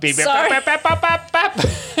up. Beep, beep, Sorry. bap, bap, bap, bap, bap.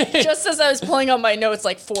 Just as I was pulling out my notes,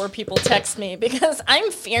 like 4 people text me because I'm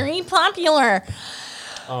very popular.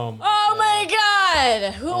 Oh my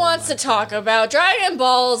god! Who wants to talk about Dragon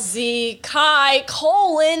Ball Z Kai :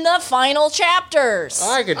 the final chapters?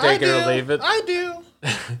 I could take it or leave it. I do.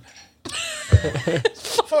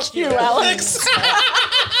 Fuck you, Alex.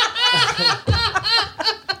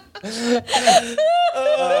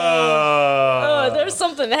 Oh, there's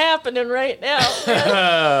something happening right now.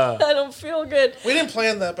 I don't feel good. We didn't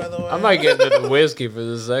plan that, by the way. I might get into the whiskey for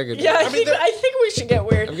the second. Yeah, I mean, think we should get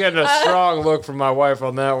weird. I'm getting a strong look from my wife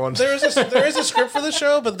on that one. There is a script for the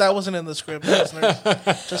show, but that wasn't in the script, listeners.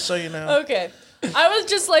 Just so you know. Okay. I would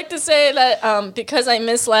just like to say that because I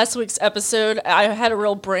missed last week's episode, I had a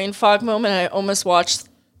real brain fog moment. I almost watched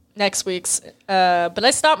next week's, but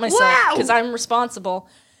I stopped myself because I'm responsible.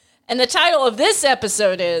 And the title of this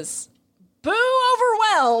episode is Boo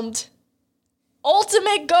Overwhelmed,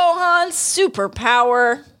 Ultimate Gohan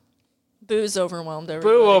Superpower. Boo's overwhelmed.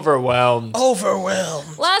 Everybody. Boo overwhelmed.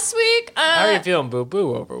 Overwhelmed. Last week, How are you feeling, Boo?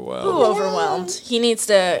 Boo overwhelmed. Boo overwhelmed. He needs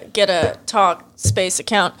to get a Talk Space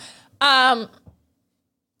account.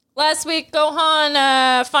 Last week,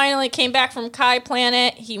 Gohan finally came back from Kai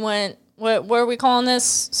Planet. He went. What are we calling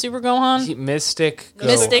this? Super Gohan? Mystic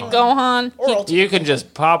Gohan. Or ultimate. You can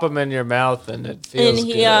just pop them in your mouth and it feels And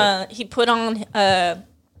good. he put on a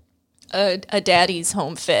daddy's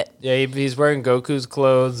home fit. Yeah, he's wearing Goku's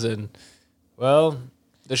clothes and, well,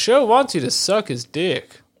 the show wants you to suck his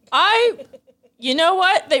dick. You know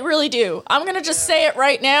what? They really do. I'm going to just say it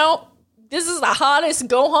right now. This is the hottest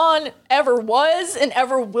Gohan ever was and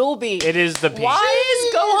ever will be. It is the peak. Why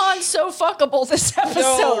is Gohan so fuckable this episode?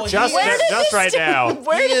 No, Just Where did just this right dude- now.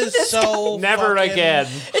 Where He did is this so Never fucking again.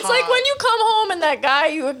 It's like when you come home and that guy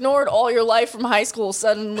you ignored all your life from high school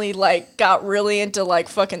suddenly like got really into like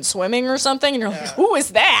fucking swimming or something, and you're like, who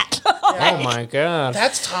is that? Oh my god.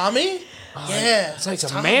 That's Tommy? Yeah. It's like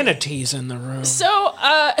some manatees in the room. So,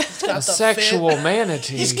 Got the Sexual fit.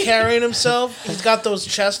 manatee. He's carrying himself. He's got those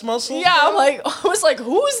chest muscles. yeah, I was like,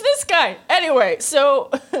 who's this guy? Anyway,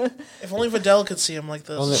 so If only Videl could see him like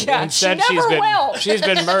this. yeah, Instead, she never will. she's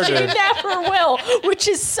been She murdered. never will, which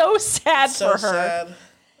is so sad So for her.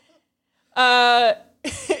 sad.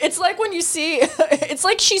 It's like when you see, it's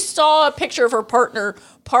like she saw a picture of her partner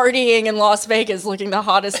partying in Las Vegas looking the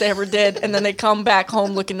hottest they ever did, and then they come back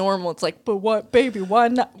home looking normal. It's like, but what, baby, why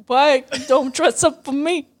not? Why don't dress up for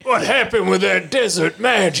me? What happened with that desert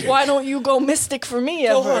magic? Why don't you go mystic for me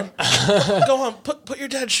Go ever? on. Go on. Put your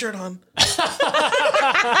dad's shirt on.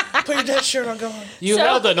 Put your dad's shirt on, Gohan. You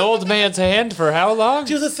held an old man's hand for how long?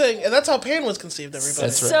 Do the thing. And that's how Pan was conceived, everybody.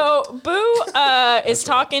 That's right. So Boo is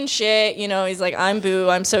talking shit. You know, he's like, I'm Boo.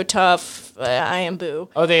 I'm so tough. I am Boo.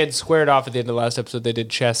 Oh, they had squared off at the end of the last episode. They did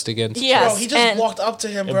chest against. Yes. Bro, he just and, walked up to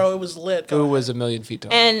him, bro. It was lit. Boo was a million feet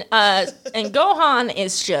tall. And Gohan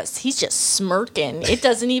is he's just smirking. It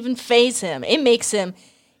doesn't even faze him. It makes him,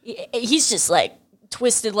 he's just like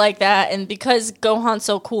twisted like that. And because Gohan's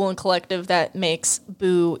so cool and collective, that makes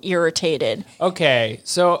Boo irritated. Okay,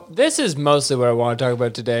 so this is mostly what I want to talk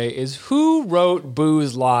about today, is who wrote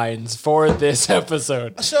Boo's lines for this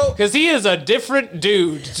episode. So- Because he is a different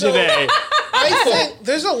dude today. I think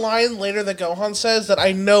there's a line later that Gohan says that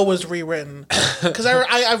I know was rewritten. Because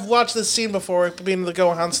I've watched this scene before, being the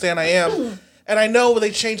Gohan stan I am. And I know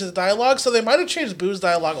they changed the dialogue, so they might have changed Boo's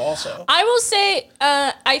dialogue also. I will say,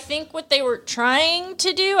 I think what they were trying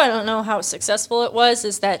to do, I don't know how successful it was,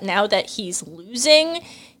 is that now that he's losing,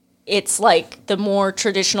 it's like the more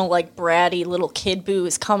traditional, like, bratty little kid Boo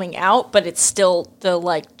is coming out, but it's still the,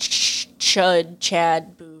 like,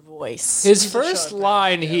 Chad Boo voice. His He's a first Chud,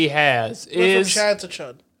 line he has Went from is, Chad to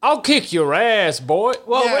Chud. I'll kick your ass, boy.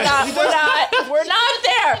 Well, Yeah, he we're not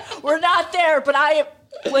there. We're not there, but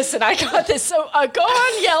listen, I got this. So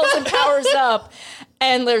Gohan yells and powers up,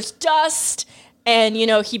 and there's dust, and, you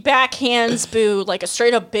know, he backhands Boo like a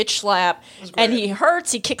straight up bitch slap, and he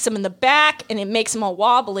hurts, he kicks him in the back, and it makes him all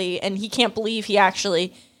wobbly, and he can't believe he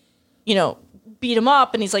actually, you know, beat him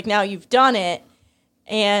up, and he's like, now you've done it.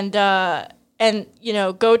 And you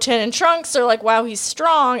know, Goten and Trunks are like, wow, he's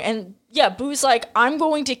strong, and yeah, Boo's like, I'm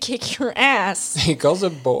going to kick your ass. He calls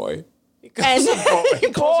him boy. And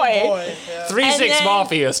boy. Boy, yeah. 3-6 then-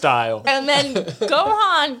 Mafia style. And then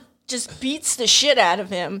Gohan just beats the shit out of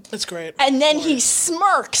him. It's great. And then he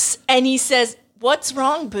smirks and he says, what's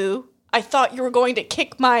wrong, Boo? I thought you were going to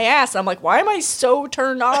kick my ass. I'm like, why am I so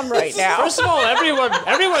turned on right now? First of all, everyone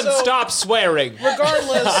stop swearing.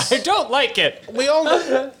 Regardless, I don't like it. we all.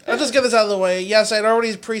 I'll just get this out of the way. Yes, I'd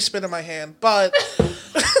already pre-spit in my hand, but.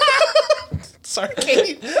 Sorry,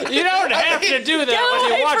 Katie. You don't have to do that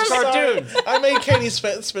when away you watch from- cartoons. I made Katie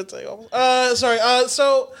spit thing. Sorry.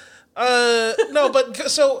 So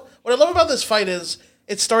what I love about this fight is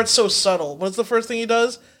it starts so subtle. What's the first thing he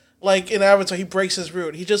does? Like in Avatar, he breaks his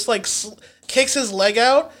root. He just like kicks his leg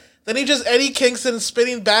out. Then he just Eddie Kingston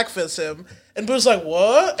spinning back fists him. And Boo's like,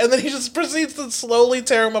 what? And then he just proceeds to slowly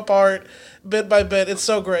tear him apart bit by bit. It's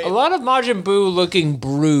so great. A lot of Majin Buu looking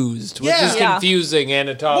bruised, which Yeah. is Yeah. confusing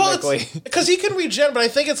anatomically. Because he can regen, but I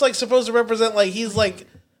think it's like supposed to represent like he's like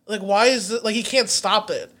why is it like he can't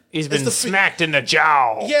stop it? He's It's been the smacked in the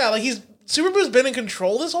jaw. Yeah, like Super Boo's been in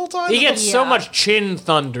control this whole time. He gets so Yeah. much chin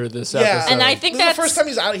thunder this Yeah. episode. And I think This is that's the first time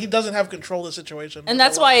he's out. He doesn't have control of the situation. and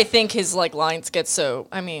that's why I think his like lines get so.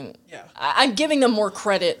 I mean, Yeah. I'm giving them more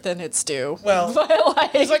credit than it's due. Well, But,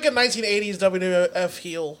 like, he's like a 1980s WWF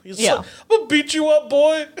heel. He's Yeah. like, I'm gonna beat you up,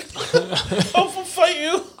 boy. I'll fight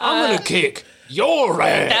you. I'm gonna kick your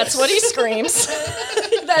ass. that's what he screams.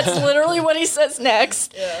 That's literally what he says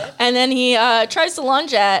next. Yeah. And then he tries to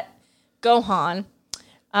lunge at Gohan.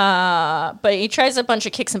 But he tries a bunch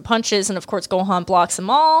of kicks and punches, and of course Gohan blocks them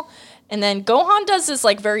all. And then Gohan does this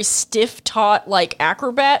like very stiff taut like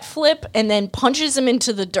acrobat flip and then punches him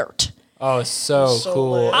into the dirt. Oh, so So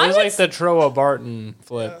cool. lit. It I was would like the Troa Barton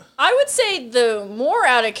flip. I would say the more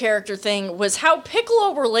out of character thing was how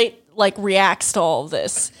Piccolo reacts to all of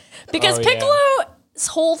this. Because Oh, yeah. Piccolo's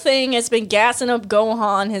whole thing has been gassing up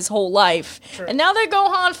Gohan his whole life. And now that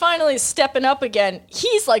Gohan finally is stepping up again,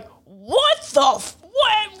 he's like, what the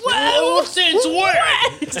what? Since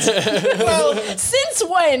when? Well, Since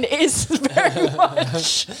when is very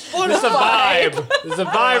much. It's a vibe. It's a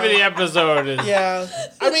vibe of the episode. yeah.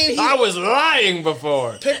 I mean, I was lying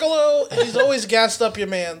before. Piccolo, he's always gassed up your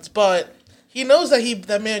mans, but he knows that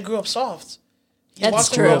that man grew up soft. He That's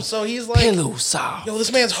walked true. around, so he's like, Pillow soft. yo,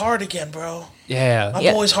 this man's hard again, bro. Yeah. I'm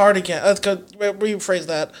Yeah. always hard again. That's good. Rephrase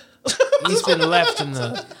that. He's been left in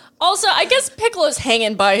the... Also, I guess Piccolo's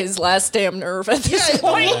hanging by his last damn nerve at this Yeah,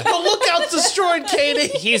 point. the lookout's destroyed,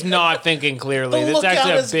 Katie. He's not thinking clearly. The That's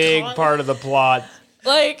actually lookout a is big gone. part of the plot.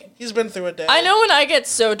 Like, He's been through a day. I know when I get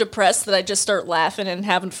so depressed that I just start laughing and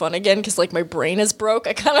having fun again because, like, my brain is broke.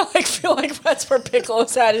 I kind of, like, feel like that's where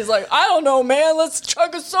Piccolo's at. He's like, I don't know, man. Let's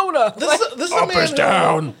chug a soda. This is a Up man is who,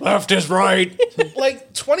 down, left is right.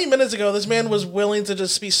 like 20 minutes ago, this man was willing to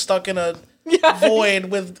just be stuck in a void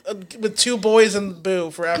with two boys and Boo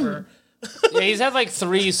forever. Yeah, he's had like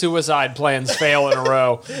 3 suicide plans fail in a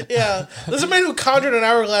row. Yeah, this is a man who conjured an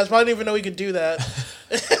hourglass, but I didn't even know he could do that.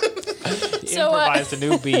 So, improvised a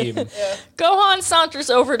new beam. Gohan saunters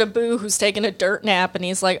over to Boo, who's taking a dirt nap, and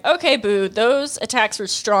he's like, okay, Boo, those attacks are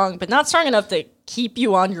strong, but not strong enough to keep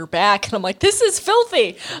you on your back. And I'm like, this is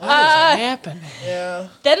filthy. What is happening? Yeah.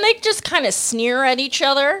 Then they just kind of sneer at each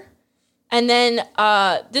other. And then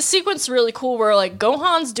this sequence is really cool where, like,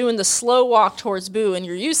 Gohan's doing the slow walk towards Boo, and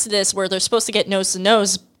you're used to this where they're supposed to get nose to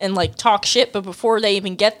nose and, like, talk shit, but before they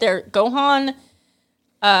even get there, Gohan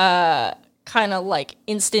kind of, like,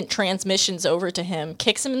 instant transmissions over to him,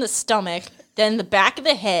 kicks him in the stomach, then the back of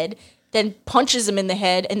the head, then punches him in the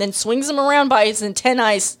head, and then swings him around by his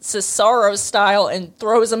antennae, Cesaro style, and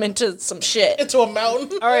throws him into some shit. Into a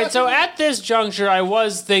mountain. All right, so at this juncture, I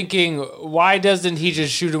was thinking, why doesn't he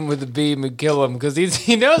just shoot him with a beam and kill him? Because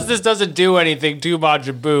he knows this doesn't do anything to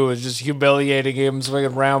Majin Buu. It's just humiliating him,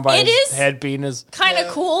 swinging around by his head penis. Kind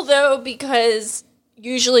of cool, though, because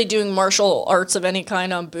usually doing martial arts of any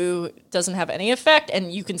kind on Boo doesn't have any effect,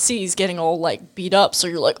 and you can see he's getting all, like, beat up, so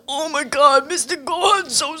you're like, oh my god, Mr.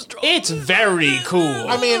 Gohan's so strong. It's very cool.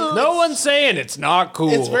 I mean, no one's saying it's not cool.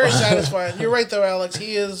 it's very satisfying. You're right, though, Alex.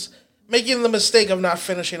 He is making the mistake of not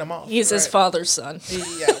finishing him off. He's his father's son.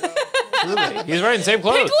 Yeah, well, He's wearing the same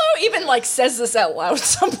clothes. Piccolo even, like, says this out loud at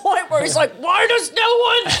some point where he's like, why does no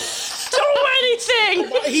one do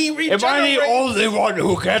anything? he Am I the regenerates. only one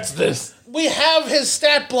who gets this? We have his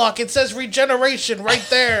stat block. It says regeneration right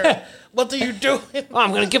there. What are you doing? Oh,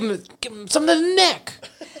 I'm gonna give him something to the neck.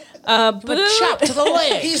 Boo, Chop to the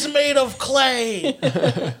leg. He's made of clay.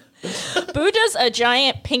 Boo does a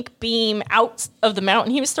giant pink beam out of the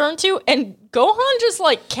mountain he was thrown to, and Gohan just,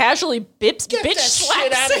 like, casually bitch that slaps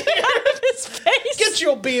shit outta it out of his face. Get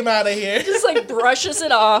your beam out of here. Just, like, brushes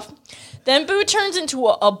it off. Then Boo turns into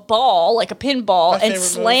a ball, like a pinball, and favorite move.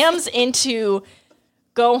 slams into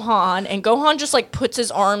Gohan, and Gohan just, like, puts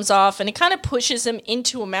his arms off, and it kind of pushes him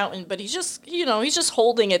into a mountain, but he's just, he's just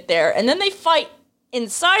holding it there. And then they fight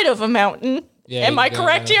inside of a mountain. Yeah, Am I you got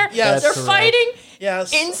correct it. here? Yes. They're That's correct. fighting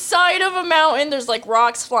Yes. inside of a mountain. There's, like,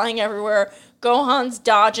 rocks flying everywhere. Gohan's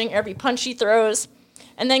dodging every punch he throws.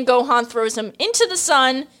 And then Gohan throws him into the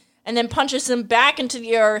sun and then punches him back into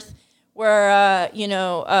the earth where,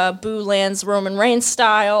 Boo lands Roman Reigns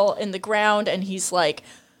style in the ground, and he's, like,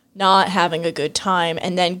 not having a good time.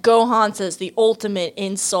 And then Gohan says the ultimate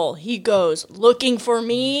insult. He goes, looking for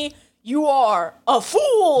me? You are a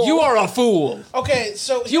fool! You are a fool. Okay,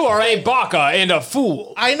 so You are a baka and a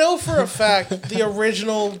fool. I know for a fact the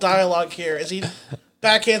original dialogue here is he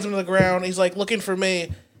backhands him to the ground. He's like, looking for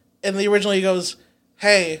me. And the original he goes,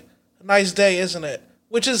 hey, nice day, isn't it?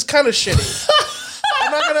 Which is kind of shitty.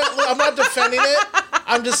 I'm not defending it.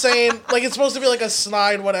 I'm just saying, like, it's supposed to be like a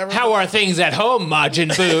snide whatever. How are things at home, Majin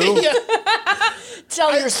Buu?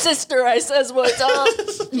 Tell your sister I says what's up,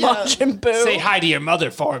 Majin Buu. Say hi to your mother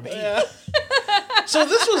for me. So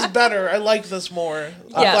this was better. I liked this more.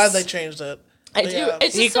 I'm Yes. glad they changed it. I But do. yeah.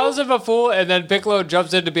 It's He just calls so, him a fool, and then Piccolo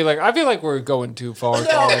jumps in to be like, I feel like we're going too far.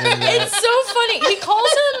 calling him that." it's so funny. He calls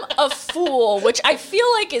him a fool, which I feel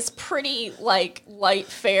like is pretty, like, light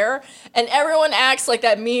fare. And everyone acts like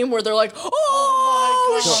that meme where they're like,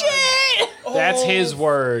 oh, God. shit! That's his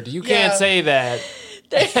word. You can't Yeah. say that.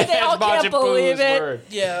 They all That's can't Majin believe Buu's it. word.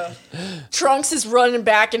 Yeah. Trunks is running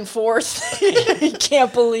back and forth. He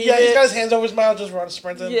can't believe Yeah, he's it. got his hands over his mouth, just running,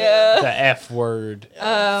 sprinting. Yeah. The F word.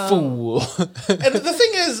 Fool. And the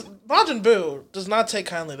thing is, Majin Buu does not take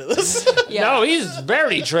kindly to this. Yeah. No, he's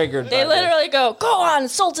very triggered. They by this. literally go, Gohan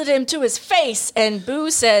insulted him to his face. And Boo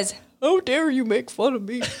says, how dare you make fun of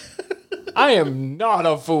me? I am not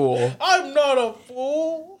a fool. I'm not a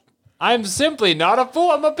fool. I'm simply not a fool.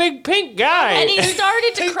 I'm a big pink guy. And he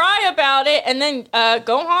started to cry about it, and then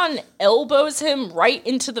Gohan elbows him right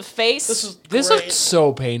into the face. This This great. looked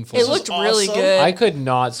so painful. it looked really awesome. good. I could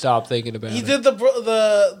not stop thinking about He it. did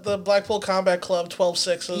the Blackpool Combat Club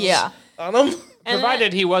 12-6s Yeah. on him. And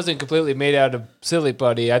Provided he wasn't completely made out of silly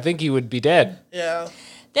putty, I think he would be dead. Yeah.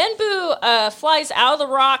 then Boo flies out of the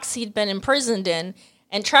rocks he'd been imprisoned in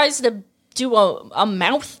and tries to do a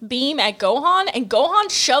mouth beam at Gohan, and Gohan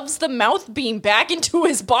shoves the mouth beam back into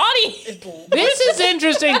his body. This is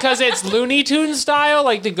interesting because it's Looney Tunes style,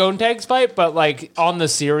 like the Gotenks fight, but like on the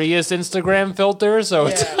serious Instagram filter. So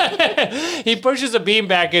it's he pushes a beam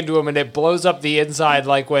back into him and it blows up the inside,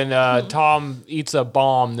 like when Tom eats a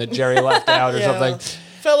bomb that Jerry left out or Yeah. something.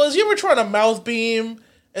 Fellas, you ever trying to mouth beam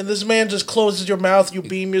and this man just closes your mouth, you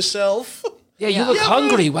beam yourself? Yeah, you look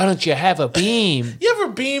hungry. Why don't you have a beam? You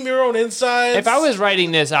ever beam your own insides? If I was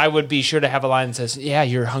writing this, I would be sure to have a line that says, "Yeah,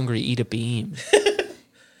 you're hungry. Eat a beam."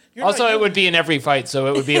 Also, it would be in every fight, so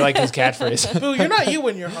it would be like his catchphrase. Boo, you're not you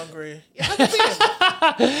when you're hungry. How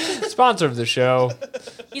convenient. Sponsor of the show.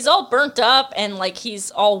 He's all burnt up and like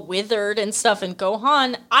he's all withered and stuff. And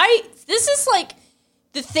Gohan, this is like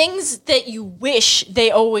the things that you wish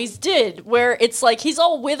they always did, where it's like he's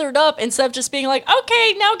all withered up instead of just being like,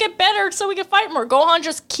 okay, now get better so we can fight more. Gohan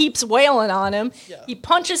just keeps wailing on him. Yeah. He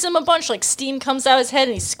punches him a bunch, like steam comes out his head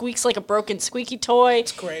and he squeaks like a broken squeaky toy.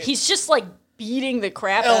 It's great. He's just like beating the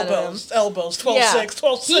crap out of him. Elbows, 12-6,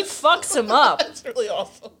 12-6. He fucks him up. That's really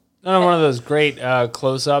awesome. Another one of those great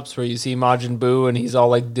close-ups where you see Majin Buu and he's all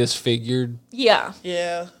like disfigured. Yeah.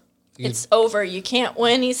 Yeah. It's over. You can't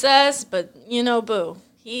win, he says, but you know, Boo.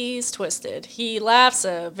 He's twisted. He laughs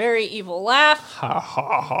a very evil laugh.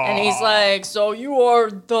 And he's like, so you are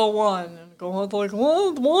the one. And Gohan's like,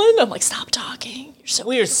 what? The one? I'm like, stop talking. You're so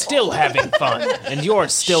We're beautiful. still having fun, and you're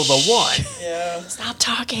still the one. Yeah. Stop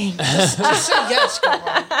talking. Just say yes,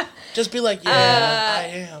 Gohan. Just be like, yeah, I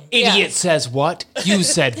am. Idiot says what? You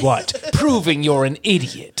said what? Proving you're an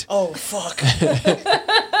idiot. Oh, fuck.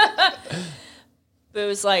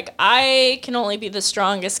 Boo's like, I can only be the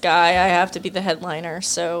strongest guy. I have to be the headliner.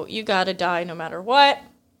 So you gotta die no matter what.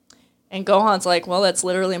 And Gohan's like, well, that's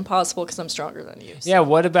literally impossible because I'm stronger than you. So Yeah,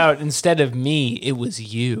 what about instead of me, it was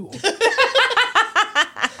you?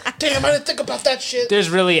 Damn, I didn't think about that shit. There's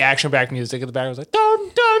really action-packed music in the back. I was like, dun,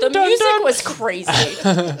 dun, the dun, music dun. was crazy.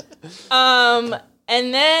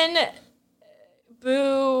 And then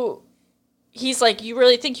Boo, he's like, you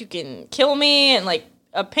really think you can kill me? And like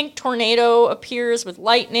a pink tornado appears with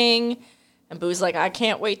lightning. And Boo's like, I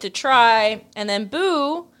can't wait to try. And then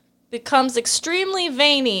Boo becomes extremely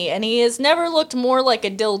veiny, and he has never looked more like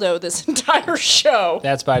a dildo this entire show.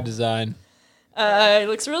 That's by design. He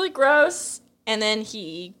looks really gross, and then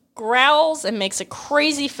he growls and makes a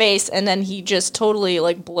crazy face, and then he just totally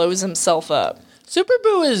like blows himself up. Super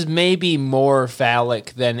Boo is maybe more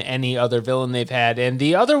phallic than any other villain they've had, and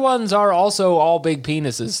the other ones are also all big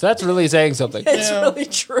penises. That's really saying something. It's Yeah. really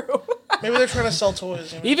true. Maybe they're trying to sell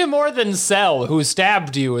toys. You know? Even more than Cell, who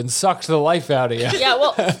stabbed you and sucked the life out of you. Yeah,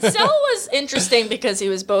 well, Cell was interesting because he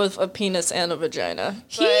was both a penis and a vagina.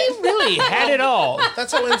 He really had it all.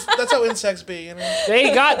 That's how insects be, you know?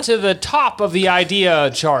 They got to the top of the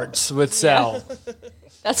idea charts with Cell.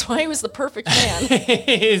 That's why he was the perfect man.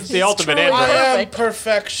 He's the ultimate truly android. I am Perfect.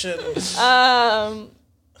 perfection.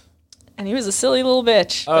 And he was a silly little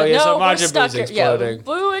bitch. Oh, But yeah, no, so we're Majin Buu's stuck here. exploding. Yeah,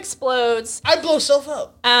 Boo explodes. I blow self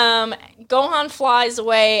up. Gohan flies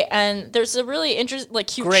away, and there's a really interesting, like,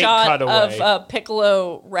 cute Great shot cutaway. of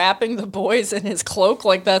Piccolo wrapping the boys in his cloak,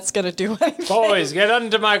 like that's gonna do anything. Boys, get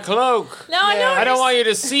under my cloak. No, I know. I don't want you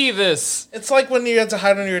to see this. It's like when you have to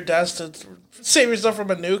hide under your desk to save yourself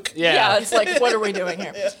from a nuke. Yeah, it's like, what are we doing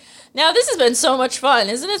here? Now, this has been so much fun.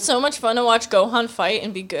 Isn't it so much fun to watch Gohan fight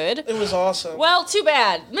and be good? It was awesome. Well, too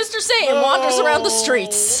bad. Mr. Satan wanders around the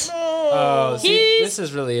streets. Oh, see, He's- this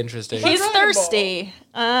is really interesting. He's Dragon Ball. thirsty.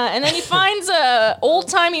 And then he finds a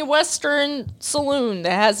old-timey Western saloon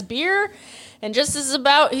that has beer. And just as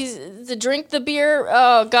about he's to drink the beer,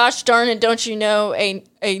 oh gosh darn it, don't you know a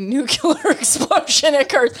nuclear explosion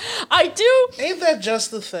occurs. Ain't that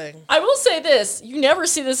just the thing? I will say this, you never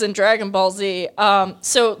see this in Dragon Ball Z.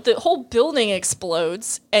 So the whole building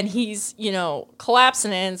explodes and he's,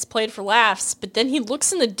 collapsing and it's played for laughs, but then he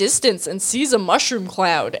looks in the distance and sees a mushroom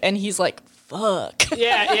cloud and he's like, fuck.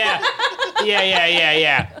 Yeah.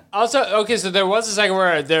 Also, okay, so there was a second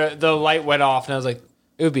where the light went off, and I was like,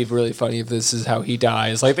 it would be really funny if this is how he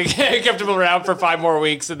dies. Like, they kept him around for 5 more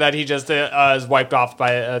weeks, and then he just is wiped off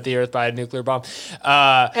by the Earth by a nuclear bomb.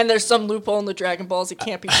 And there's some loophole in the Dragon Balls, it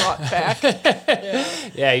can't be brought back.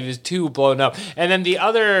 Yeah, he was too blown up. And then the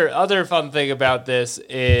other fun thing about this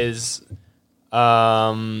is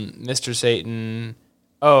Mr. Satan.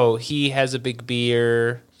 Oh, he has a big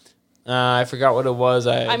beer. I forgot what it was.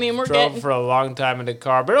 I mean, we're drove getting- for a long time in the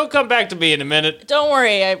car, but it'll come back to me in a minute. Don't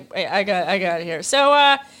worry, I got it here.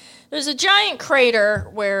 So there's a giant crater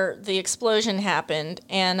where the explosion happened,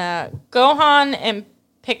 and Gohan and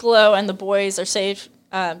Piccolo and the boys are safe.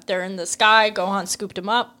 They're in the sky. Gohan scooped them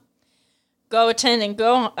up. Goten and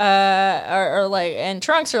are like, and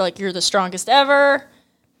Trunks are like, you're the strongest ever.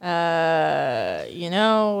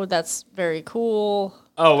 That's very cool.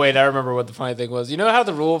 Oh, wait, I remember what the funny thing was. You know how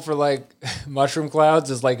the rule for, like, mushroom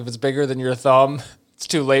clouds is, like, if it's bigger than your thumb, it's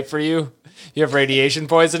too late for you? You have radiation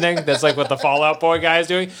poisoning? That's, like, what the Fallout Boy guy is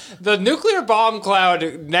doing. The nuclear bomb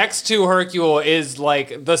cloud next to Hercule is,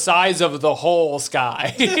 like, the size of the whole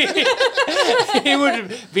sky. He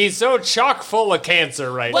would be so chock full of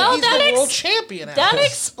cancer right Well, He's that the world champion. That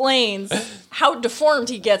explains how deformed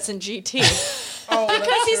he gets in GT. Oh, that's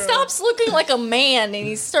Because he true. stops looking like a man and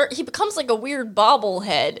he becomes like a weird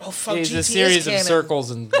bobblehead. Oh, fuck, He's GT a is series of canon.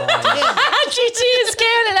 circles and lines. GT is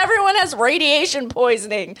canon. Everyone has radiation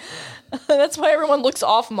poisoning. That's why everyone looks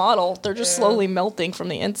off model. They're just slowly melting from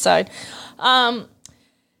the inside.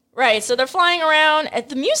 Right, so they're flying around.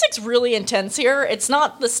 The music's really intense here. It's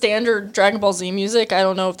not the standard Dragon Ball Z music. I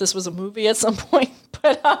don't know if this was a movie at some point,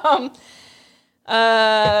 but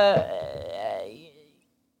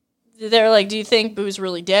they're like, do you think Boo's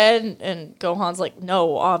really dead? And Gohan's like,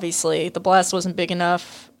 no, obviously. The blast wasn't big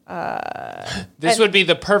enough. This would be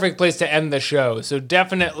the perfect place to end the show. So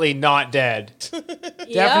definitely not dead.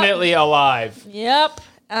 Definitely alive. Yep.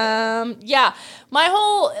 Yeah. My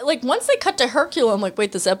whole, like, once they cut to Hercule, I'm like,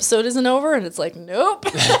 wait, this episode isn't over? And it's like, nope.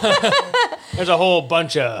 There's a whole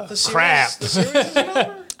bunch of crap. The series isn't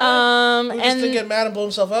over? We just didn't get mad and blow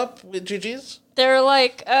himself up with GG's? They're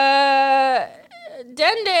like,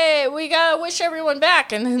 Dende, we gotta wish everyone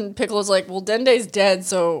back. And then Piccolo's like, well, Dende's dead,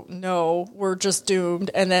 so no, we're just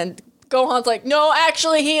doomed. And then Gohan's like, no,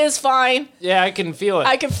 actually, he is fine. Yeah, I can feel it.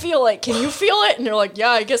 I can feel it. Can you feel it? And they're like, yeah,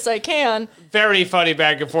 I guess I can. Very funny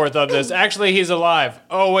back and forth on this. Actually, he's alive.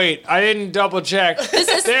 Oh, wait, I didn't double check.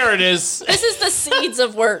 There it is. This is the seeds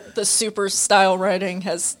of where the super style writing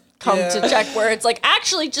has come to check, where it's like,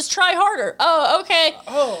 actually, just try harder. Oh, okay.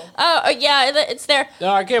 Oh, yeah, it's there.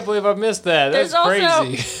 No, I can't believe I missed that. That's There's also-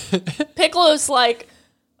 crazy. Piccolo's like,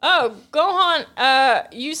 oh, Gohan,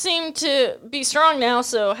 you seem to be strong now,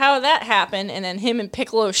 so how did that happen? And then him and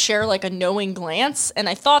Piccolo share like a knowing glance, and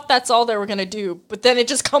I thought that's all they were gonna do, but then it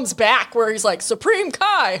just comes back where he's like, Supreme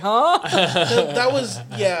Kai, huh? That was,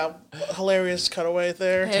 hilarious cutaway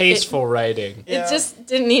there. Tasteful writing. Yeah. It just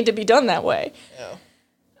didn't need to be done that way. Yeah.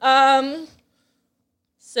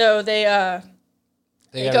 So they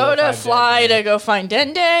They go to find fly Dende. to go find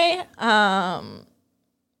Dende.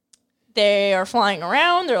 They are flying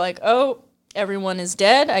around. They're like, oh, everyone is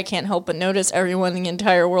dead. I can't help but notice everyone in the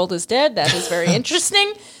entire world is dead. That is very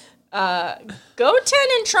interesting. Goten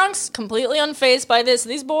and Trunks completely unfazed by this.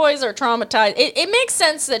 These boys are traumatized. It makes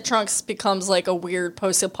sense that Trunks becomes like a weird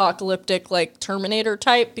post-apocalyptic like Terminator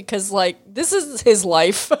type because like this is his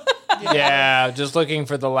life. Yeah, just looking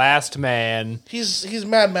for the last man. He's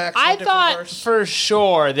Mad Max. in a I different thought verse. for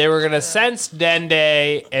sure they were going to sense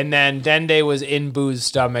Dende, and then Dende was in Boo's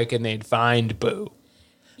stomach, and they'd find Boo.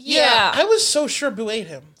 Yeah. I was so sure Boo ate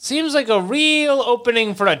him. Seems like a real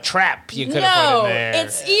opening for a trap you could have put No, in there.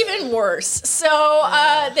 it's even worse.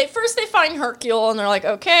 So they find Hercule and they're like,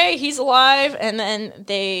 okay, he's alive. And then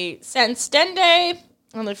they sense Dende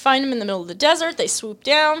and they find him in the middle of the desert. They swoop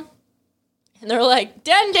down and they're like,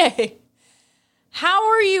 Dende, how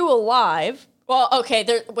are you alive? Well,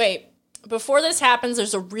 okay, wait. Before this happens,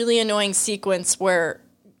 there's a really annoying sequence where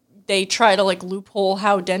they try to like loophole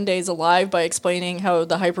how Dende's alive by explaining how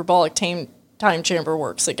the hyperbolic time chamber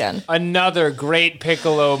works again. Another great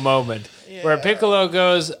Piccolo moment where Piccolo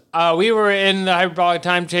goes, we were in the hyperbolic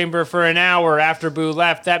time chamber for an hour after Boo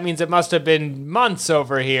left. That means it must have been months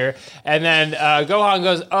over here. And then Gohan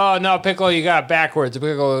goes, oh, no, Piccolo, you got it backwards. And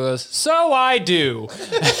Piccolo goes, so I do.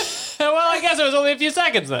 Well, I guess it was only a few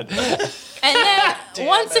seconds then. And then,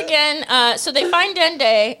 once again, so they find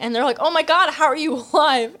Dende, and they're like, oh my god, how are you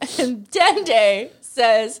alive? And Dende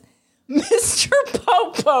says, Mr.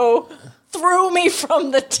 Popo threw me from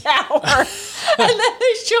the tower. And then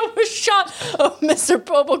they show a shot of Mr.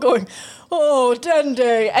 Popo going, oh,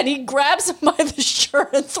 Dende. And he grabs him by the shirt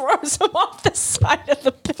and throws him off the side of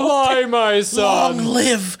the building. Fly, my son. Long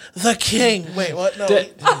live the king. Wait, what? No.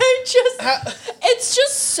 It's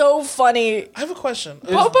just so funny. I have a question.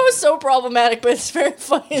 Popo's so problematic, but it's very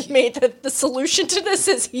funny to me that the solution to this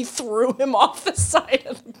is he threw him off the side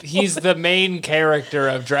of the building. He's the main character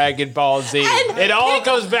of Dragon Ball Z. And It all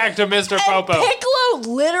Piccolo- goes back to Mr. And Popo.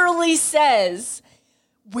 Piccolo literally says,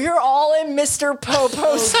 we're all in Mr.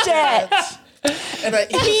 Popo's debt. And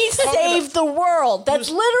He saved the world. That's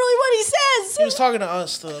literally what he says. He was talking to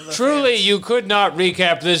us. The Truly, fans. you could not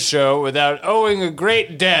recap this show without owing a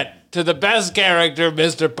great debt to the best character,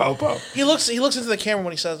 Mr. Popo. He looks into the camera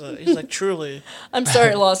when he says it. He's like, truly. I'm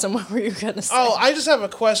sorry, Lawson. What were you going to say? Oh, I just have a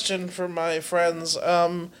question for my friends.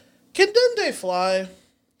 Can Dende fly?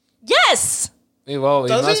 Yes. Well, he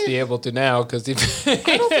Does must he? be able to now because he.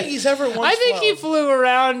 I don't think he's ever once I think he flown. flew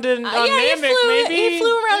around on Namek, maybe. He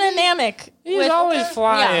flew around in Namek. He's always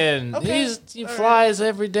flying. Yeah. Okay. He flies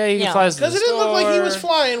every day. He Yeah. flies to the Because it didn't look like he was store.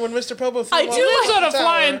 flying when Mr. Popo flew I off do the He's on a tower.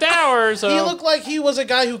 flying tower, so. He looked like he was a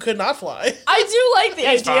guy who could not fly. I do like the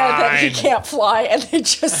idea that he fine. can't fly, and they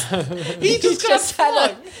just He just got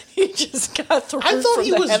flung. He just got thrown. I thought from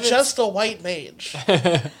he the was heavens. just a white mage.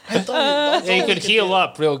 I thought He could heal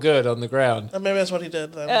up real good on the ground, Maybe that's what he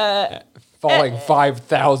did then. falling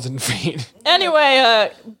 5,000 feet.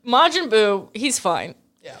 Anyway, Majin Buu, he's fine.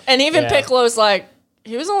 Yeah. And even Yeah. Piccolo's like,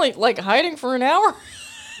 he was only like hiding for an hour.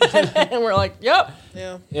 And we're like, yep.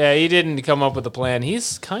 Yeah. Yeah, he didn't come up with a plan.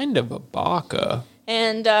 He's kind of a baka.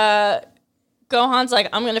 And Gohan's like,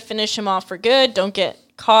 I'm going to finish him off for good. Don't get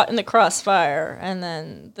caught in the crossfire. And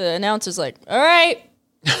then the announcer's like, all right.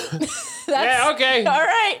 Yeah, okay. All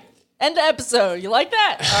right. End the episode. You like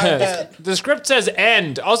that? The script says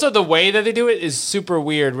end. Also, the way that they do it is super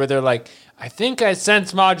weird, where they're like, I think I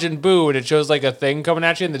sense Majin Buu, and it shows like a thing coming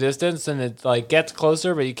at you in the distance, and it like gets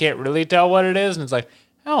closer, but you can't really tell what it is, and it's like,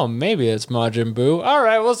 oh, maybe it's Majin Buu. All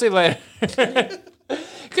right, we'll see later.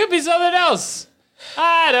 Could be something else.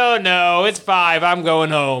 I don't know. It's 5. I'm going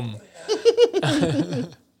home.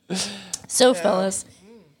 So, fellas,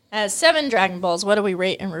 as 7 Dragon Balls, what do we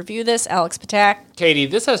rate and review this? Alex Patak. Katie,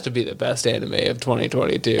 this has to be the best anime of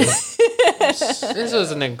 2022. This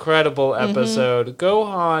was an incredible episode.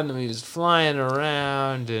 Gohan, he was flying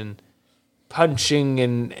around and punching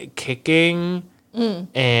and kicking.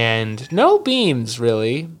 And no beams,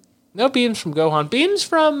 really. No beams from Gohan. Beams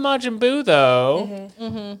from Majin Buu, though.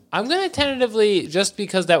 I'm going to tentatively, just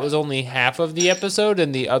because that was only half of the episode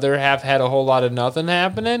and the other half had a whole lot of nothing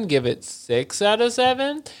happening, give it 6 out of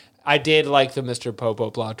 7. I did like the Mr.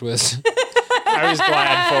 Popo plot twist. I was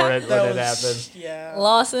glad for it when it happened. Yeah.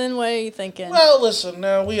 Lawson, what are you thinking? Well, listen,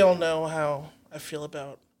 now we all know how I feel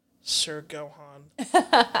about Sir Gohan.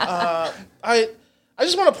 I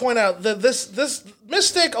just want to point out that this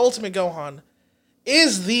Mystic Ultimate Gohan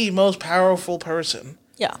is the most powerful person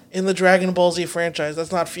Yeah. in the Dragon Ball Z franchise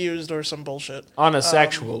that's not fused or some bullshit. On a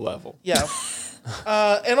sexual level. Yeah.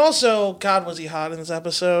 And also, God, was he hot in this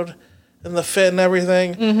episode? And the fit and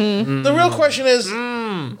everything. Mm-hmm. The real question is,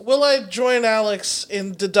 will I join Alex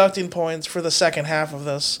in deducting points for the second half of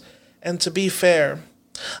this? And to be fair,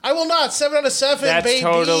 I will not. 7 out of 7, That's baby.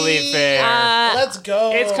 totally fair. Let's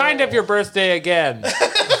go. It's kind of your birthday again.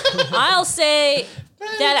 I'll say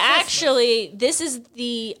that actually this is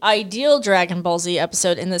the ideal Dragon Ball Z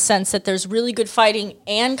episode in the sense that there's really good fighting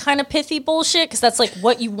and kind of pithy bullshit, because that's like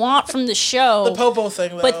what you want from the show. the Popo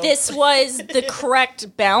thing, though. But this was the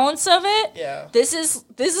correct balance of it. Yeah. This is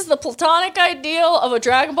the platonic ideal of a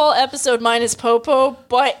Dragon Ball episode minus Popo,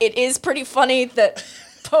 but it is pretty funny that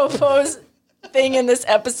Popo's thing in this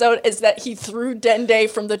episode is that he threw Dende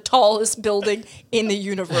from the tallest building in the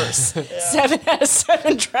universe. 7 out of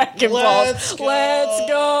 7 Dragon Let's Balls. go. Let's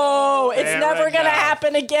go. It's Fair never going to enough.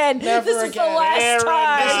 happen again. Never This is again. the last Fair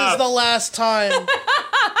time. enough. This is the last time.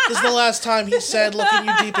 This is the last time he said, looking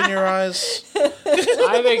you deep in your eyes.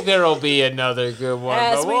 I think there'll be another good one,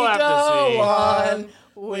 As but we we'll have to go see. on,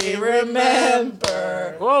 we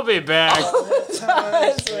remember We'll be back.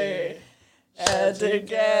 as we had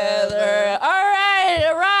together. All right,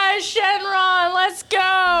 Arise Shenron, let's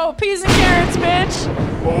go. Peas and carrots, bitch.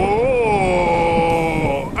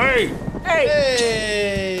 Oh, hey, Hey,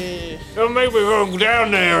 Hey. don't make me go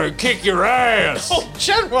down there and kick your ass. Oh,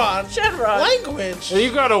 Shenron. Shenron. Language.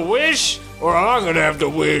 You got a wish, or I'm gonna have to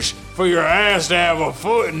wish for your ass to have a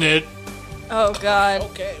foot in it. Oh, God.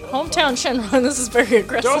 Okay. well, Hometown Shenron, this is very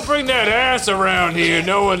aggressive. Don't bring that ass around here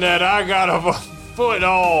knowing that I got a foot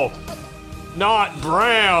all not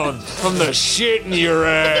brown from the shit in your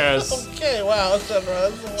ass. Okay, wow,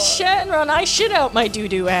 Shenron. That's a lot. Shenron, I shit out my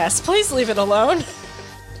doo-doo ass. Please leave it alone.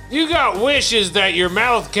 You got wishes that your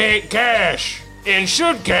mouth can't cash and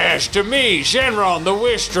should cash to me, Shenron the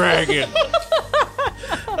Wish Dragon.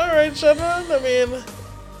 All right, Shenron. I mean,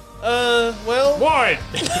 well, What?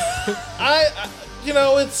 you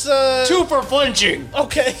know, it's 2 for flinching.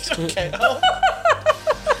 Okay.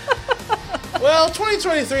 Well,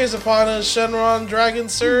 2023 is upon us, Shenron, Dragon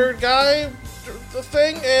Sir guy, the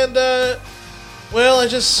thing, and well, I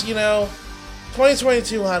just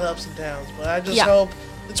 2022 had ups and downs, but I just hope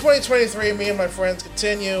in 2023 me and my friends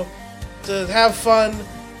continue to have fun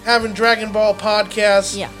having Dragon Ball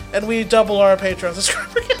podcasts, and we double our Patreon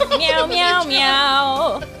subscriber count. Meow, meow,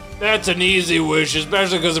 meow. That's an easy wish,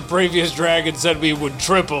 especially because the previous dragon said we would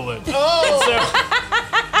triple it. Oh, So,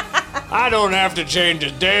 I don't have to change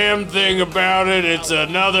a damn thing about it. It's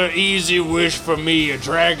another easy wish for me, a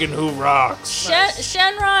dragon who rocks.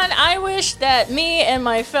 Shenron, I wish that me and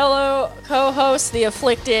my fellow co-hosts, the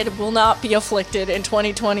Afflicted, will not be afflicted in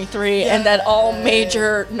 2023, and that all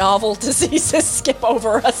major novel diseases skip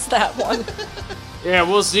over us that one. Yeah,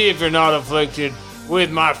 we'll see if you're not afflicted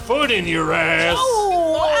with my foot in your ass. Ow,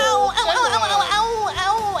 ow, ow, ow, ow,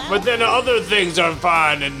 ow, ow, But then other things are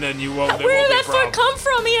fine, and then you won't. Where did that foot come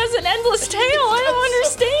from? He has an endless tail. I don't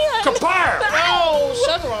understand. Kapar! Oh,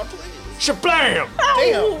 Shenron, please. Shablam!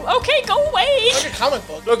 Ow. Okay, go away. Like a comic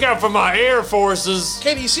book. Look out for my air forces.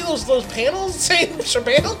 Okay, do you see those panels saying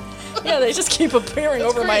Shabam? Yeah, they just keep appearing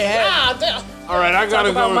over my head. Ah, damn. All right, I Talk gotta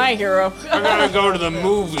about go. my hero. I gotta go to the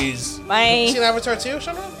movies. Bye. Seen Avatar 2,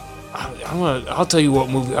 Shenron? I'll tell you what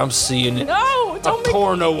movie I'm seeing. No, A don't make.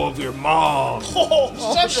 porno of your mom, Oh,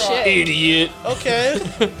 Shenron. shit. idiot. Okay.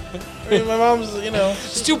 I mean, my mom's,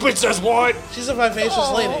 Stupid says what? she's a vivacious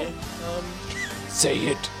Oh. lady. Say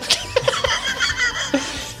it.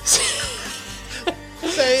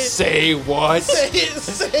 Say Say what? Say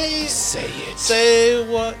it. Say it. Say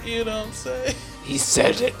what you don't say. He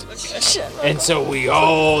said it. Shenron, And so we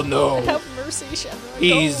all know have mercy, Shenron.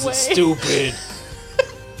 he's Go away. stupid.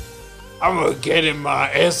 I'm gonna get in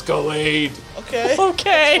my Escalade. Okay.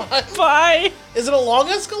 Okay, bye. Is it a long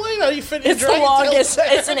Escalade? How do you fit your It's the dragon tail longest.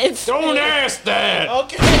 there? It's an infinite. Don't ask that.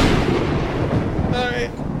 Okay.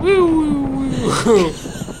 Alright. Woo, woo, woo.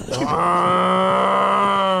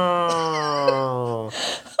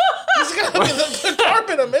 He's got the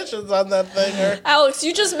carbon emissions on that thing. Alex,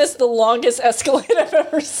 you just missed the longest Escalade I've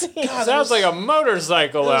ever seen. God, Sounds like a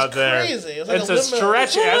motorcycle was out there. crazy. It was like It's a a limo.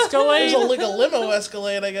 stretch It was Escalade. like a limo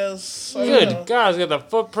Escalade, I guess. I don't know. Good God, it's got the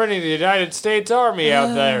footprint of the United States Army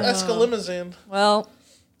out there. Escalimousine. Well,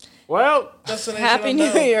 Well, Destination Happy New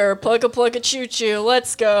unknown. Year. Plugga choo choo.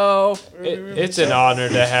 Let's go. it's an honor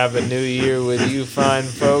to have a new year with you fine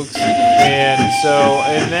folks. And so,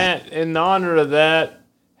 in honor of that,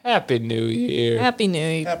 Happy New Year. Happy New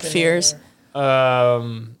Year, Happy New fears.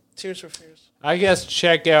 Year. Tears for Fears. I guess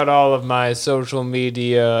check out all of my social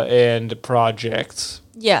media and projects.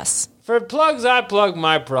 Yes. For plugs, I plug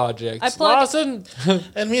my projects. I plug- Lawson?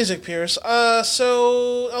 And music, Pierce.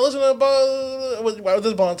 So I listen to this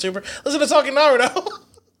is Bond Super. Listen to Talking Naruto.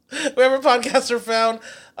 Wherever podcasts are found.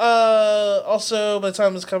 Also, by the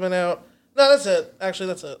time it's coming out. No, that's it. Actually,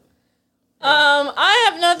 that's it. I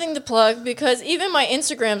have nothing to plug because even my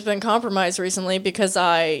Instagram's been compromised recently because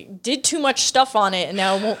I did too much stuff on it and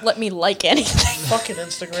now it won't let me like anything. Fucking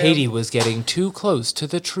Instagram. Katie was getting too close to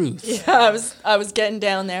the truth. I was getting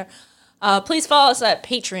down there. Please follow us at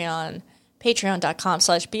Patreon.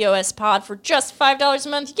 Patreon.com/BOSpod for just $5 a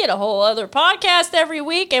month. You get a whole other podcast every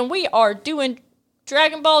week, and we are doing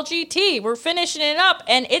Dragon Ball GT. We're finishing it up,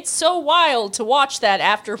 and it's so wild to watch that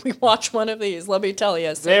after we watch one of these, let me tell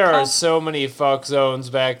you. So There are come- so many fuck zones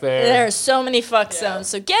back there. there are so many fuck zones,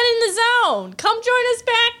 so get in the zone. Come join us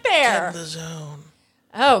back there. The zone.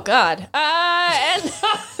 Oh, God. And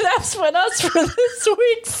that's what us for this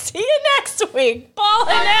week. See you next week.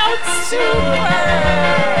 Ballin' out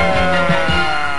super!